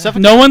him.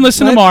 No one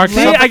listen to Mark. See,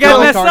 I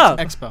got messed up.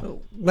 Expo.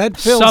 Let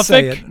Phil Suffolk,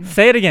 say it.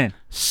 Say it again.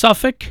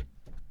 Suffolk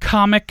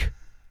Comic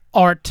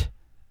Art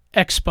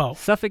Expo.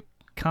 Suffolk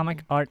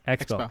Comic Art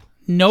Expo.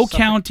 No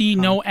county,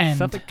 no end.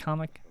 Suffolk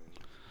Comic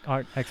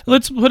Art Expo.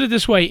 Let's put it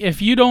this way: if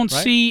you don't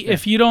see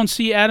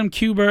Adam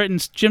Kubert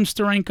and Jim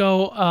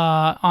Steranko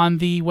on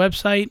the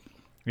website,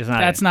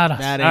 that's not us.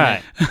 That All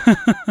ain't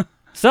right.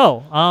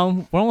 So,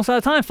 we're almost out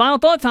of time. Final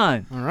thought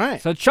time. All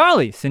right. So,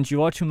 Charlie, since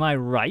you are to my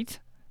right,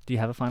 do you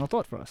have a final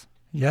thought for us?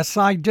 Yes,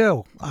 I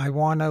do. I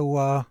want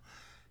to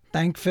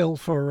thank Phil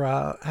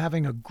for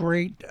having a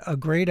great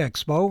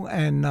expo,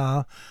 and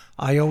I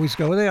always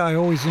go there. I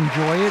always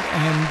enjoy it,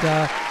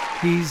 and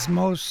his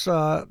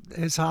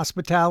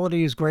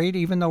hospitality is great.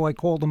 Even though I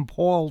called him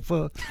Paul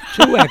for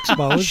 2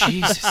 expos.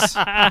 Jesus.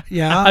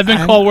 Yeah, I've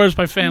been called worse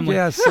by family.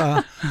 Yes.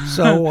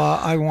 So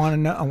I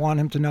want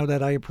him to know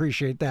that I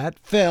appreciate that,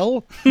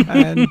 Phil,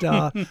 and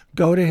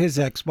go to his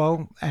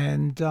expo,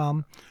 and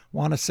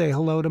want to say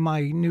hello to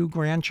my new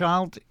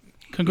grandchild.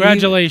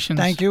 Congratulations.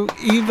 Thank you,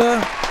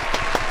 Eva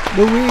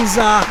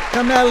Louisa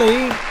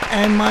Camelli,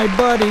 and my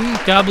buddy.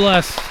 God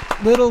bless.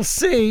 Little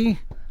C,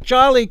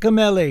 Charlie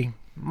Camelli,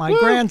 my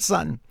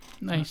grandson.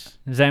 Nice.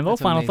 Zambo,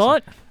 final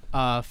thought?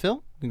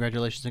 Phil,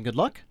 congratulations and good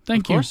luck.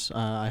 Thank you. Of course,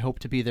 I hope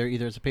to be there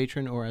either as a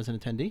patron or as an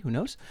attendee. Who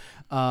knows?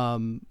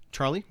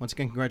 Charlie, once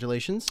again,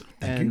 congratulations.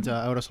 Thank you.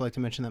 I would also like to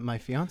mention that my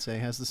fiance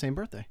has the same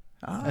birthday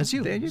as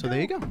you. There you go.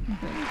 There you go. Okay.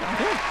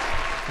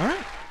 All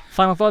right.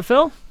 Final thought,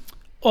 Phil?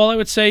 All I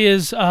would say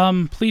is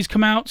please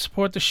come out,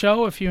 support the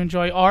show if you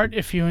enjoy art,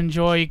 if you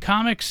enjoy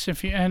comics,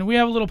 and we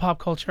have a little pop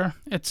culture.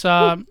 It's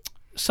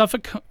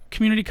Suffolk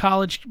Community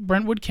College,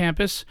 Brentwood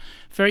campus.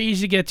 Very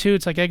easy to get to.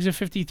 It's like exit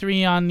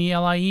 53 on the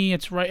LIE.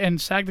 It's right, and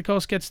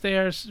Sagnicos gets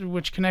there,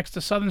 which connects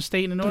to Southern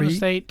State and Northern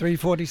State.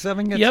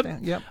 347 gets Yep. there.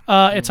 Yep.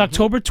 It's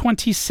October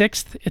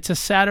 26th. It's a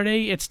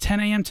Saturday. It's 10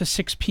 a.m. to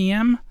 6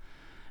 p.m.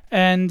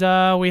 And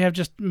we have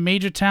just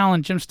major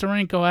talent: Jim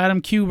Steranko, Adam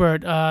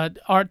Kubert,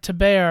 Art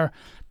Taber,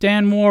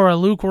 Dan Mora,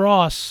 Luke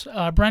Ross,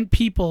 Brent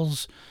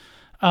Peoples,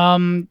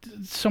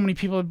 so many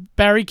people.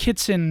 Barry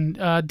Kitson,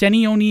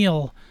 Denny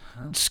O'Neill,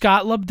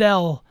 Scott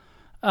Lobdell,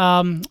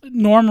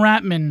 Norm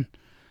Ratman,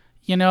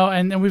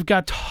 and we've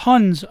got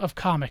tons of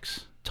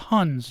comics.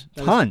 Tons.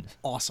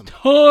 Awesome.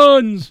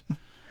 Tons.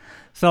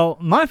 So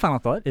my final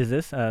thought is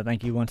this.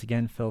 Thank you once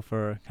again, Phil,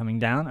 for coming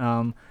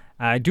down.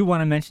 I do want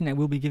to mention that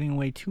we'll be giving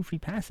away 2 free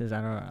passes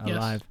at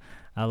our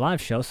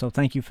live show. So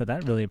thank you for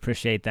that. Really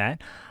appreciate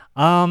that.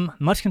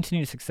 Much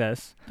continued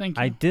success. Thank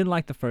you. I did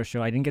like the first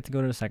show. I didn't get to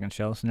go to the second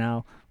show, so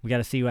now we got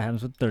to see what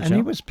happens with the third show. And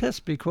he was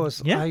pissed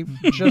because I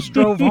just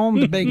drove home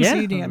to Big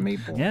CD and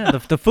Meatball. Yeah,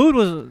 the food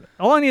was...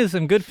 All I need is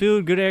some good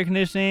food, good air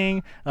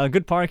conditioning,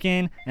 good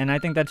parking, and I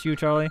think that's you,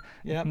 Charlie.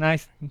 Yep.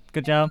 Nice.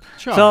 Good job.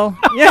 Sure. So,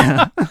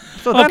 yeah.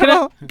 So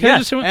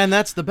and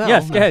that's the bell.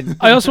 Yes, go ahead.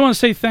 I also want to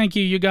say thank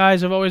you. You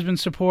guys have always been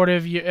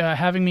supportive,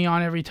 having me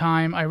on every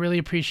time. I really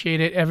appreciate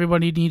it.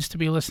 Everybody needs to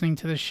be listening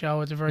to this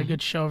show. It's a very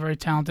good show, very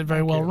talented,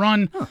 very well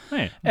run. Oh,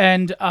 hey.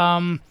 And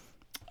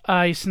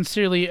I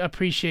sincerely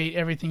appreciate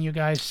everything you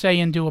guys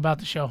say and do about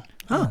the show.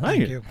 Oh,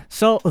 thank you.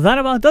 So that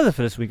about does it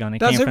for this week on It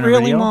Does Came it From the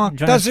really, Radio. Mark?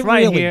 Join Does us it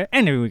right really? here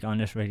and every week on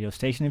this radio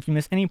station. If you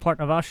miss any part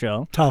of our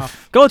show,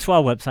 Tough. go to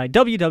our website,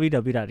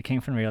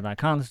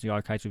 www.itcamefromradio.com. This is the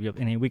archives will be up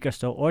in a week or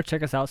so, or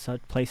check us out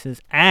such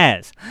places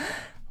as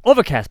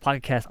Overcast,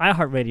 Podcast,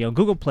 iHeartRadio,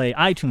 Google Play,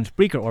 iTunes,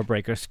 Breaker or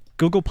Breakers,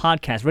 Google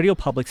Podcasts, Radio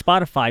Public,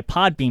 Spotify,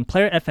 Podbean,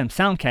 Player FM,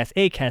 Soundcast,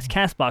 Acast,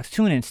 Castbox,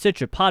 TuneIn,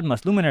 Stitcher,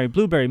 Podmus, Luminary,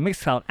 Blueberry,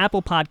 Mixcloud,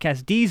 Apple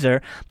Podcasts, Deezer,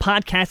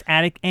 Podcast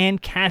Addict,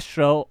 and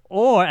Castro.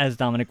 Or, as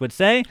Dominic would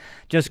say,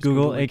 just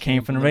Google It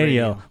Came From the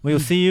Radio. We will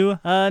see you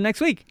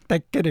next week.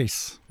 Take it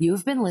easy.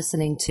 You've been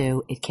listening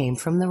to It Came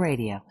From the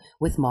Radio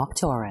with Mark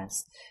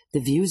Torres. The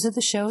views of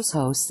the show's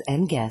hosts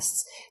and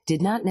guests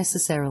did not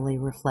necessarily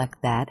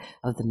reflect that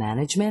of the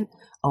management,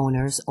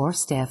 owners, or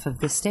staff of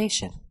the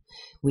station.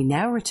 We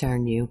now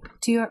return you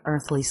to your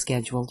earthly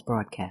scheduled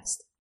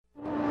broadcast.